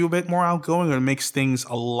makes you a bit more outgoing or it makes things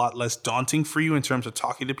a lot less daunting for you in terms of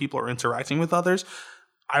talking to people or interacting with others,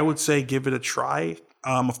 I would say give it a try.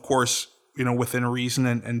 Of course, within reason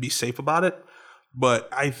and be safe about it. But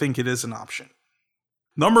I think it is an option.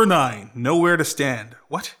 Number 9, nowhere to stand.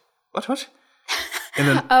 What? And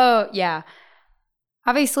then, oh, yeah.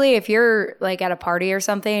 Obviously, if you're like at a party or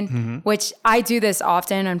something, which I do this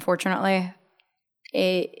often, unfortunately,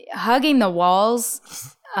 hugging the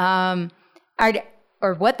walls, or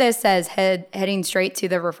what this says, heading straight to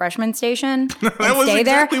the refreshment station and was stay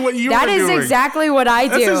exactly there. what you That were is doing. exactly what I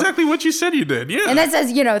do. That's exactly what you said you did, yeah. And it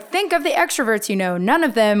says, think of the extroverts none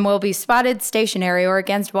of them will be spotted stationary or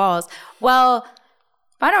against walls. Well,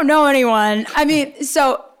 I don't know anyone. I mean,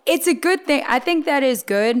 so it's a good thing. I think that is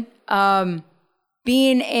good.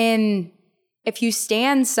 If you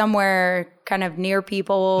stand somewhere kind of near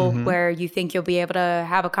people where you think you'll be able to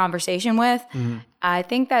have a conversation with, I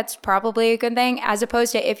think that's probably a good thing, as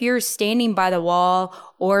opposed to if you're standing by the wall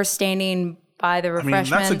or standing by the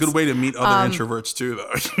refreshments. That's a good way to meet other introverts too,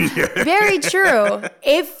 though. Yeah. Very true.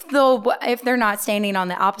 If they're not standing on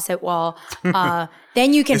the opposite wall,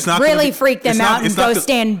 then you can really freak them out and go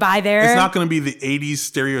stand by there. It's not going to be the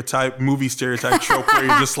 80s movie stereotype trope where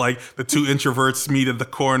you're just like the 2 introverts meet at the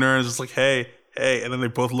corner and it's just like, hey, and then they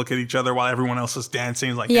both look at each other while everyone else is dancing.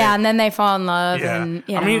 It's like, yeah, hey. And then they fall in love. Yeah. And,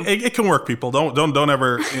 I mean, it can work, people. Don't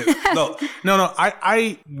ever. No.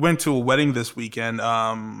 I went to a wedding this weekend.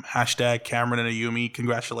 Hashtag Cameron and Ayumi.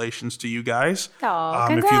 Congratulations to you guys. Oh,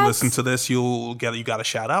 if you listen to this, you got a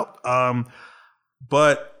shout out.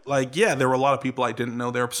 But there were a lot of people I didn't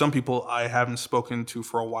know. There are some people I haven't spoken to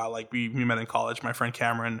for a while. Like we met in college. My friend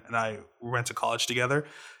Cameron and I went to college together.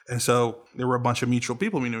 And so there were a bunch of mutual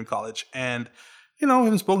people we knew in college. And, I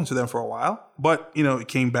haven't spoken to them for a while. But, it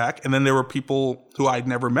came back. And then there were people who I'd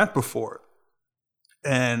never met before.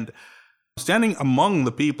 And standing among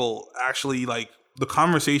the people, actually, the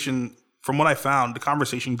conversation, from what I found, the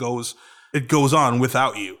conversation goes on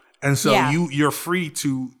without you. And so you're free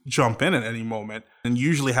to jump in at any moment and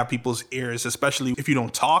usually have people's ears, especially if you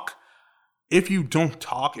don't talk. If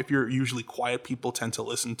you're usually quiet, people tend to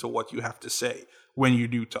listen to what you have to say when you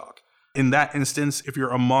do talk. In that instance, if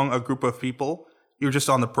you're among a group of people, you're just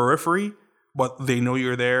on the periphery, but they know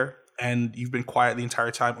you're there and you've been quiet the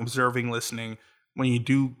entire time, observing, listening. When you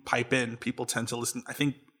do pipe in, people tend to listen. I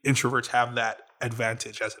think introverts have that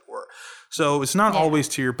advantage, as it were. So it's not always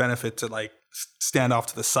to your benefit to stand off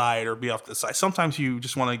to the side or be off to the side. Sometimes you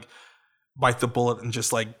just want to bite the bullet and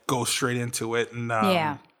just go straight into it. And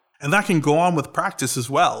and that can go on with practice as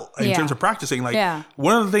well. In terms of practicing,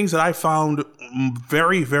 one of the things that I found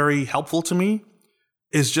very, very helpful to me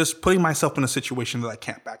is just putting myself in a situation that I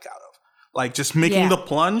can't back out of. Just making the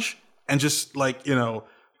plunge and just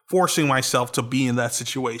forcing myself to be in that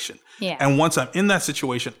situation. Yeah. And once I'm in that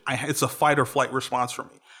situation, it's a fight or flight response for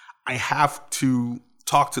me. I have to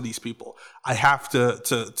talk to these people. I have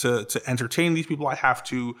to entertain these people. I have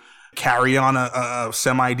to carry on a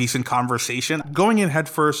semi-decent conversation. Going in head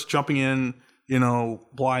first, jumping in,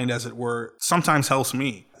 blind as it were, sometimes helps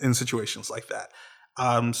me in situations like that.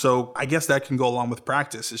 So I guess that can go along with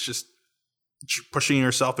practice. It's just pushing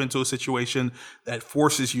yourself into a situation that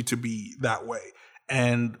forces you to be that way.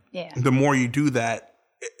 And the more you do that,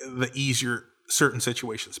 the easier certain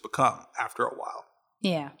situations become after a while.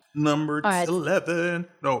 Yeah. Number 11.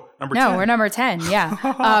 Number 10. No, we're number 10.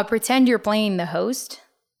 Yeah. Pretend you're playing the host.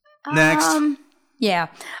 Next. Yeah.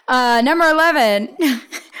 Number 11,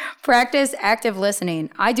 practice active listening.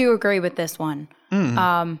 I do agree with this one.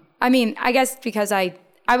 I mean, I guess because I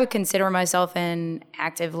would consider myself an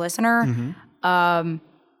active listener.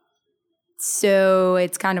 So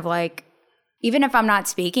it's kind of like, even if I'm not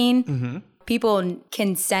speaking, people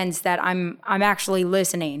can sense that I'm actually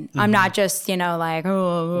listening. I'm not just, like,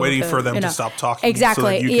 waiting for them to stop talking exactly. so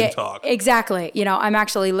that you can talk. Exactly. I'm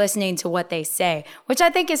actually listening to what they say, which I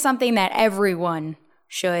think is something that everyone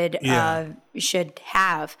should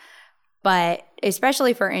have. But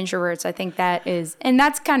especially for introverts, I think that is, and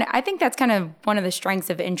that's kind of one of the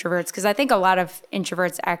strengths of introverts, because I think a lot of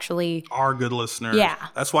introverts actually are good listeners. Yeah.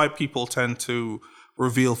 That's why people tend to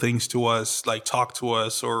reveal things to us, like talk to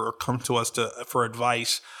us or come to us for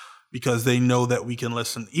advice, because they know that we can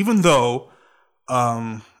listen. Even though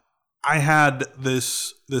I had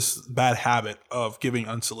this bad habit of giving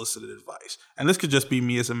unsolicited advice, and this could just be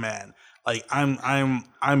me as a man. Like I'm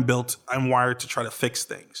wired to try to fix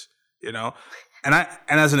things. And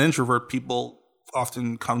as an introvert, people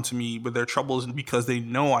often come to me with their troubles because they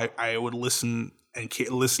know I would listen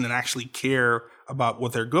and actually care about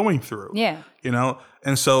what they're going through. Yeah.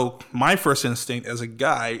 And so my first instinct as a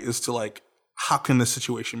guy is to like, how can this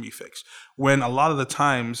situation be fixed? When a lot of the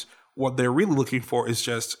times what they're really looking for is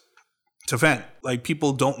just to vent. Like,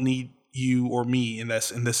 people don't need you or me in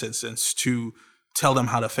this instance to tell them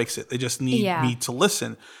how to fix it. They just need me to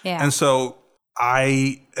listen. Yeah. And so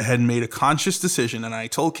I had made a conscious decision, and I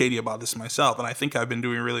told Katie about this myself, and I think I've been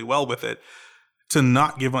doing really well with it, to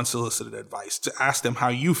not give unsolicited advice, to ask them how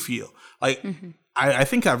you feel. Like, I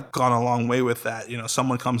think I've gone a long way with that.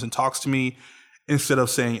 Someone comes and talks to me, instead of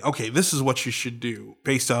saying, okay, this is what you should do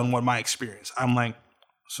based on what my experience. I'm like,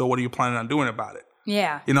 so what are you planning on doing about it?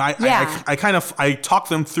 Yeah. I talk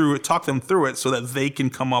them through it so that they can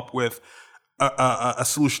come up with a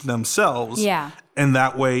solution themselves. Yeah. And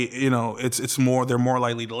that way, they're more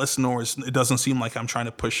likely to listen, or it doesn't seem like I'm trying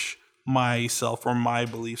to push myself or my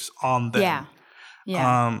beliefs on them. Yeah.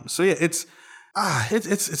 Yeah. So yeah, it's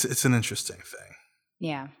an interesting thing.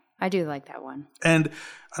 Yeah. I do like that one. And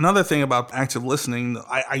another thing about active listening,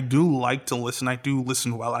 I do like to listen. I do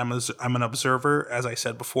listen well. I'm an observer, as I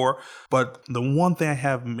said before. But the one thing I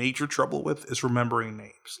have major trouble with is remembering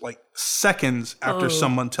names. Like, seconds after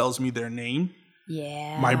someone tells me their name,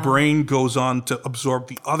 my brain goes on to absorb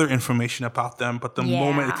the other information about them. But the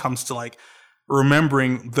moment it comes to like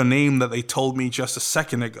remembering the name that they told me just a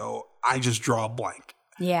second ago, I just draw a blank.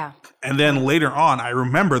 Yeah. And then later on, I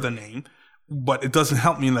remember the name, but it doesn't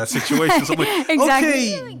help me in that situation. So I'm like,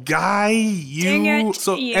 Exactly. okay, guy, Dang you. it.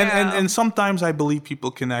 So Yeah. and sometimes I believe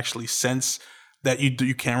people can actually sense that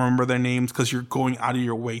you can't remember their names because you're going out of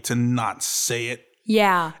your way to not say it.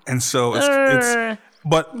 Yeah. And so it's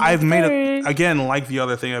but I've made like the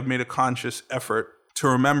other thing, I've made a conscious effort to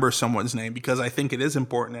remember someone's name, because I think it is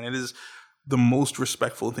important, and it is the most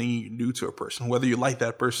respectful thing you can do to a person, whether you like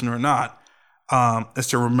that person or not, is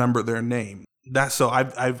to remember their name. So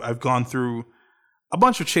I've gone through a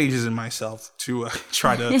bunch of changes in myself to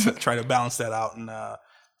try to balance that out and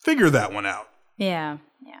figure that one out. Yeah.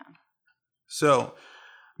 Yeah. So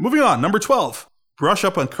moving on, number 12, brush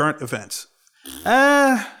up on current events.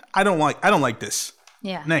 I don't like this.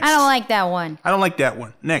 Yeah. Next. I don't like that one. I don't like that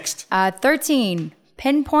one. Next. 13.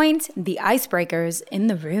 Pinpoint the icebreakers in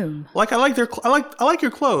the room. Like, I like your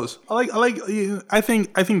clothes. I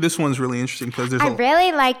think this one's really interesting because there's. I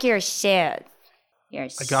really like your shoes. I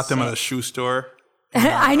got them at a shoe store.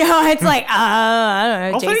 I know, it's like I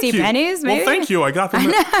don't know, thank JC you. Penney's maybe. Well, thank you. I got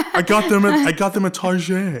them at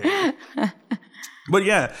Target. But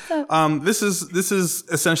yeah, this is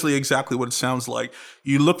essentially exactly what it sounds like.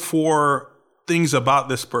 You look for things about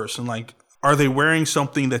this person, like, are they wearing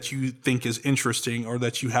something that you think is interesting or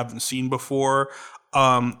that you haven't seen before?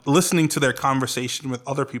 Listening to their conversation with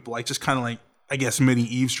other people, like, just kind of like, I guess, mini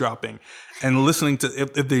eavesdropping, and listening to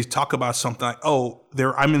if they talk about something like,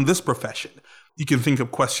 I'm in this profession. You can think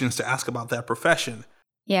of questions to ask about that profession.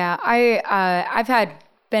 Yeah, I've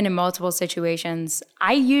been in multiple situations.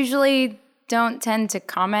 I usually don't tend to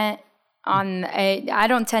comment on. I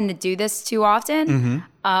don't tend to do this too often.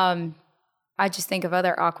 I just think of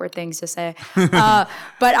other awkward things to say. But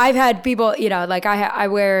I've had people, like I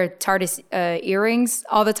wear TARDIS earrings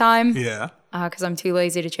all the time. Yeah. Because I'm too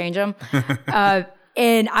lazy to change them.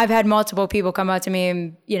 And I've had multiple people come up to me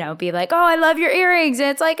and, be like, oh, I love your earrings. And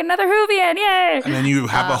it's like another Whovian. Yay. And then you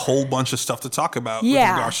have a whole bunch of stuff to talk about with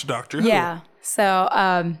regards to Doctor Who. Yeah. So,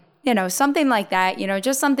 something like that,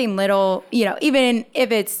 just something little, even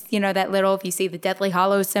if it's, that little, if you see the Deathly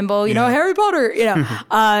Hallows symbol, Harry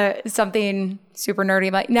Potter, something super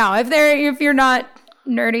nerdy. Like, now, if you're not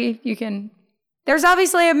nerdy, you can There's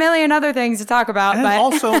obviously a million other things to talk about, And but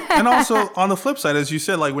also on the flip side, as you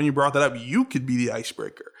said, like when you brought that up, you could be the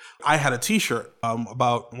icebreaker. I had a T-shirt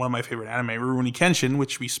about one of my favorite anime, Rurouni Kenshin,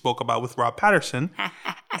 which we spoke about with Rob Patterson,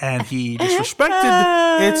 and he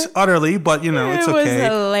disrespected it utterly. But it's okay.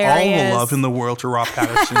 All the love in the world to Rob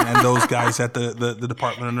Patterson and those guys at the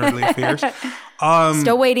Department of Nerdly Affairs.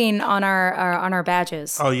 Still waiting on our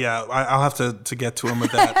badges. Oh yeah, I'll have to get to him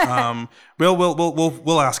with that.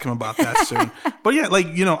 We'll ask him about that soon. But yeah,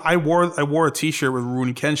 I wore a T-shirt with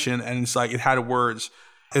Rurouni Kenshin, and it's like it had words.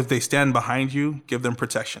 If they stand behind you, give them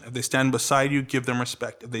protection. If they stand beside you, give them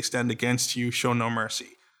respect. If they stand against you, show no mercy.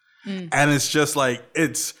 And it's just like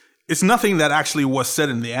it's nothing that actually was said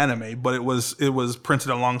in the anime, but it was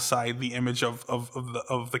printed alongside the image of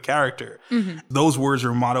the character. Mm-hmm. Those words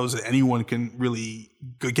are mottos that anyone can really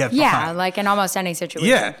get behind. Yeah, like in almost any situation.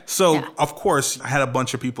 Yeah. So of course I had a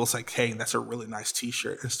bunch of people say, "Hey, that's a really nice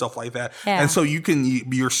T-shirt," and stuff like that. Yeah. And so you can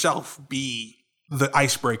yourself be the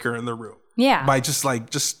icebreaker in the room. Yeah. By just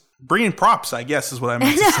bringing props, I guess is what I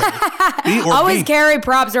meant to say. Always carry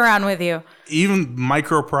props around with you. Even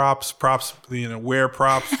micro props, wear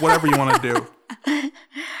props, whatever you want to do.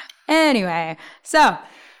 Anyway, so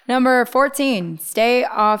number 14, stay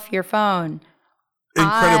off your phone.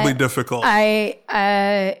 Incredibly difficult.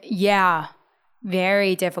 Yeah,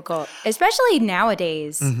 very difficult, especially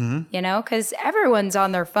nowadays, because everyone's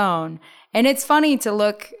on their phone. And it's funny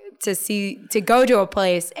to go to a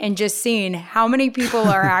place and just seeing how many people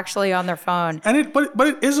are actually on their phone. And but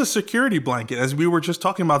it is a security blanket, as we were just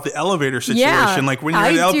talking about the elevator situation. Yeah, like when you're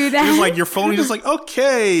in the elevator, it's like your phone, you're just like,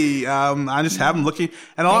 okay, I just have them looking.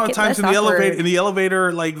 And a lot of times in the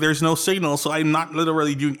elevator, like there's no signal, so I'm not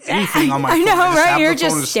literally doing anything on my phone. I know, right? You're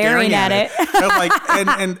just staring at it.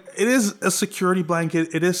 and it is a security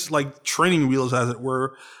blanket. It is like training wheels, as it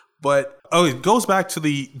were. But it goes back to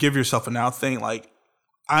the give yourself an out thing. Like,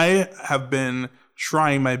 I have been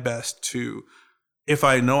trying my best to, if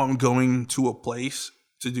I know I'm going to a place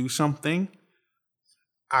to do something,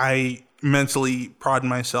 I mentally prod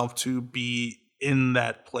myself to be in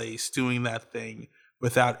that place doing that thing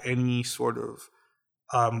without any sort of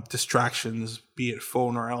distractions, be it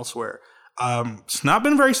phone or elsewhere. It's not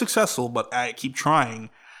been very successful, but I keep trying.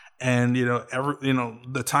 And,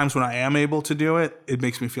 the times when I am able to do it, it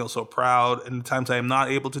makes me feel so proud. And the times I am not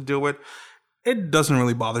able to do it, it doesn't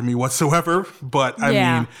really bother me whatsoever, but I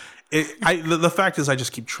mean, the fact is I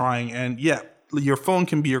just keep trying. And yeah, your phone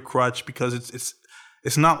can be your crutch because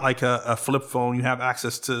it's not like a flip phone. You have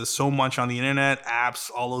access to so much on the internet,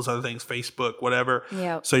 apps, all those other things, Facebook, whatever.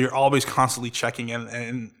 Yep. So you're always constantly checking,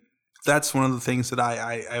 and that's one of the things that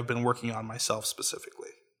I've been working on myself specifically.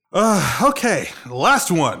 Okay,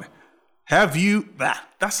 last one. Have you?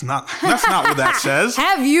 That's not what that says.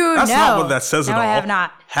 Have you? That's not what that says at all. I have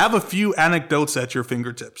not. Have a few anecdotes at your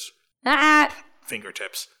fingertips.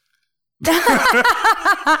 Fingertips.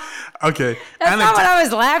 Okay. That's not what I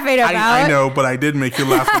was laughing about. I know, but I did make you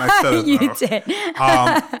laugh when I said it. You did.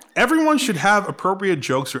 Everyone should have appropriate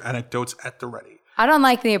jokes or anecdotes at the ready. I don't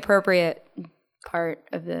like the appropriate part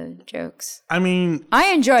of the jokes. I mean,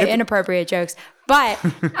 I enjoy inappropriate jokes, but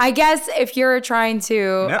I guess if you're trying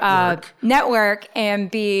to network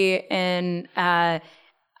and be in, I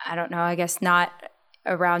don't know, I guess not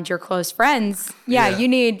around your close friends, you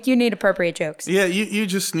need appropriate jokes. Yeah,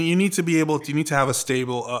 you need to be able to, you need to have a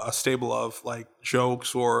stable of like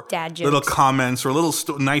jokes or dad jokes, little comments or little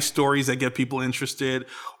nice stories that get people interested,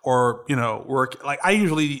 or work. Like I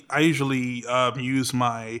usually use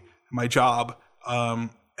my job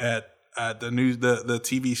at the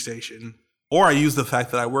TV station, or I use the fact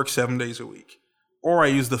that I work 7 days a week, or I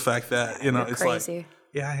use the fact that it's crazy. Like,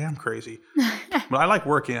 yeah, I am crazy, but I like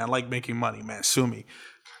working. I like making money, man. Sue me,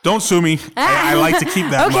 don't sue me. I like to keep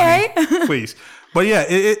that money, please. But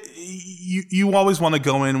yeah, you always want to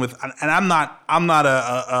go in with, and I'm not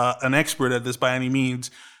an expert at this by any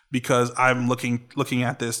means, because I'm looking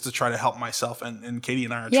at this to try to help myself, and Katie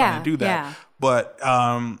and I are trying to do that. Yeah. But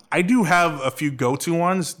I do have a few go-to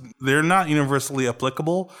ones. They're not universally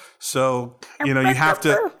applicable, so you have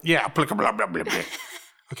to applicable.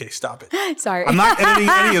 Okay, stop it. Sorry, I'm not editing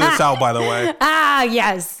any of this out, by the way.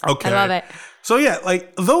 Yes. Okay, I love it. So yeah,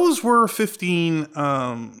 like those were 15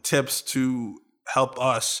 tips to help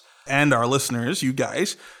us and our listeners, you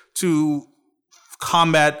guys, to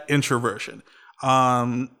combat introversion.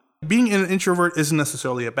 Being an introvert isn't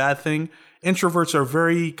necessarily a bad thing. Introverts are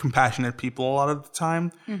very compassionate people a lot of the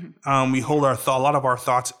time. Mm-hmm. We hold a lot of our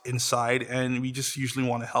thoughts inside, and we just usually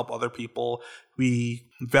want to help other people. We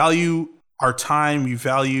value our time. We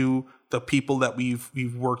value the people that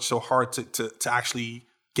we've worked so hard to actually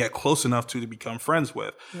get close enough to become friends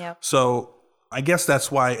with. Yep. So I guess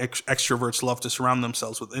that's why extroverts love to surround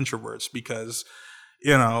themselves with introverts, because,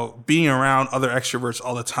 you know, being around other extroverts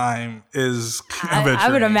all the time is kind of I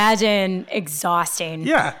would imagine exhausting.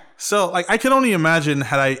 Yeah. So, like, I can only imagine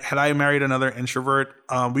had I married another introvert,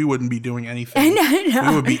 we wouldn't be doing anything. No.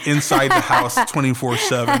 We would be inside the house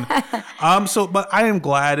 24/7. But I am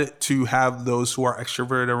glad to have those who are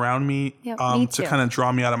extroverted around me, me too. to kind of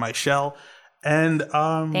draw me out of my shell. And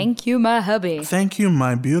thank you, my hubby. Thank you,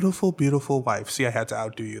 my beautiful, beautiful wife. See, I had to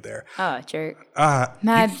outdo you there. Oh, jerk.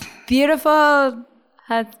 My beautiful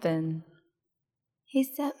husband.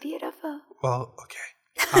 He's so beautiful. Well, okay.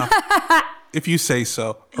 If you say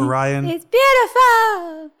so. Orion. He's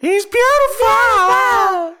beautiful. He's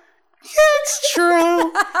beautiful. It's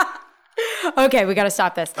true. Okay, we got to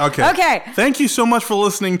stop this. Okay. Thank you so much for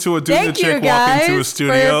listening to a dude and a chick walk into a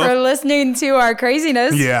studio. Thank you guys for listening to our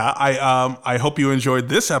craziness. Yeah, I hope you enjoyed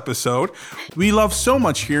this episode. We love so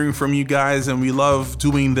much hearing from you guys, and we love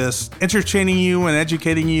doing this, entertaining you and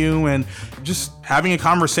educating you and just having a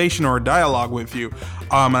conversation or a dialogue with you.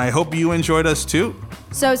 And I hope you enjoyed us too.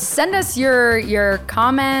 So send us your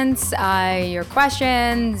comments, your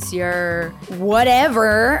questions, your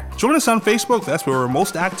whatever. Join us on Facebook. That's where we're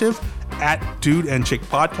most active, at Dude and Chick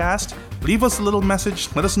Podcast. Leave us a little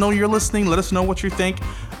message. Let us know you're listening. Let us know what you think.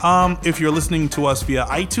 If you're listening to us via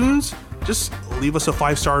iTunes, just leave us a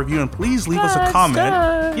 5-star review, and please leave us a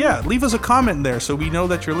comment. Yeah, leave us a comment there so we know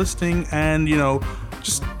that you're listening, and, you know,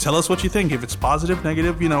 just tell us what you think. If it's positive,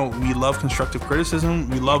 negative, you know, we love constructive criticism.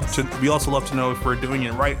 We also love to know if we're doing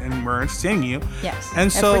it right and we're entertaining you. Yes.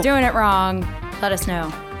 And so if we're doing it wrong, let us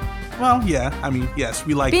know. Well, yeah. I mean, yes,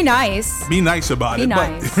 we like... Be nice. Be nice about it. Be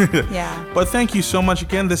nice. Yeah. But thank you so much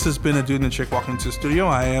again. This has been a Dude and a Chick walking into the studio.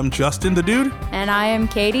 I am Justin, the dude. And I am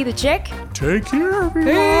Katie, the chick. Take care,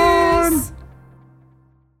 everyone. Peace.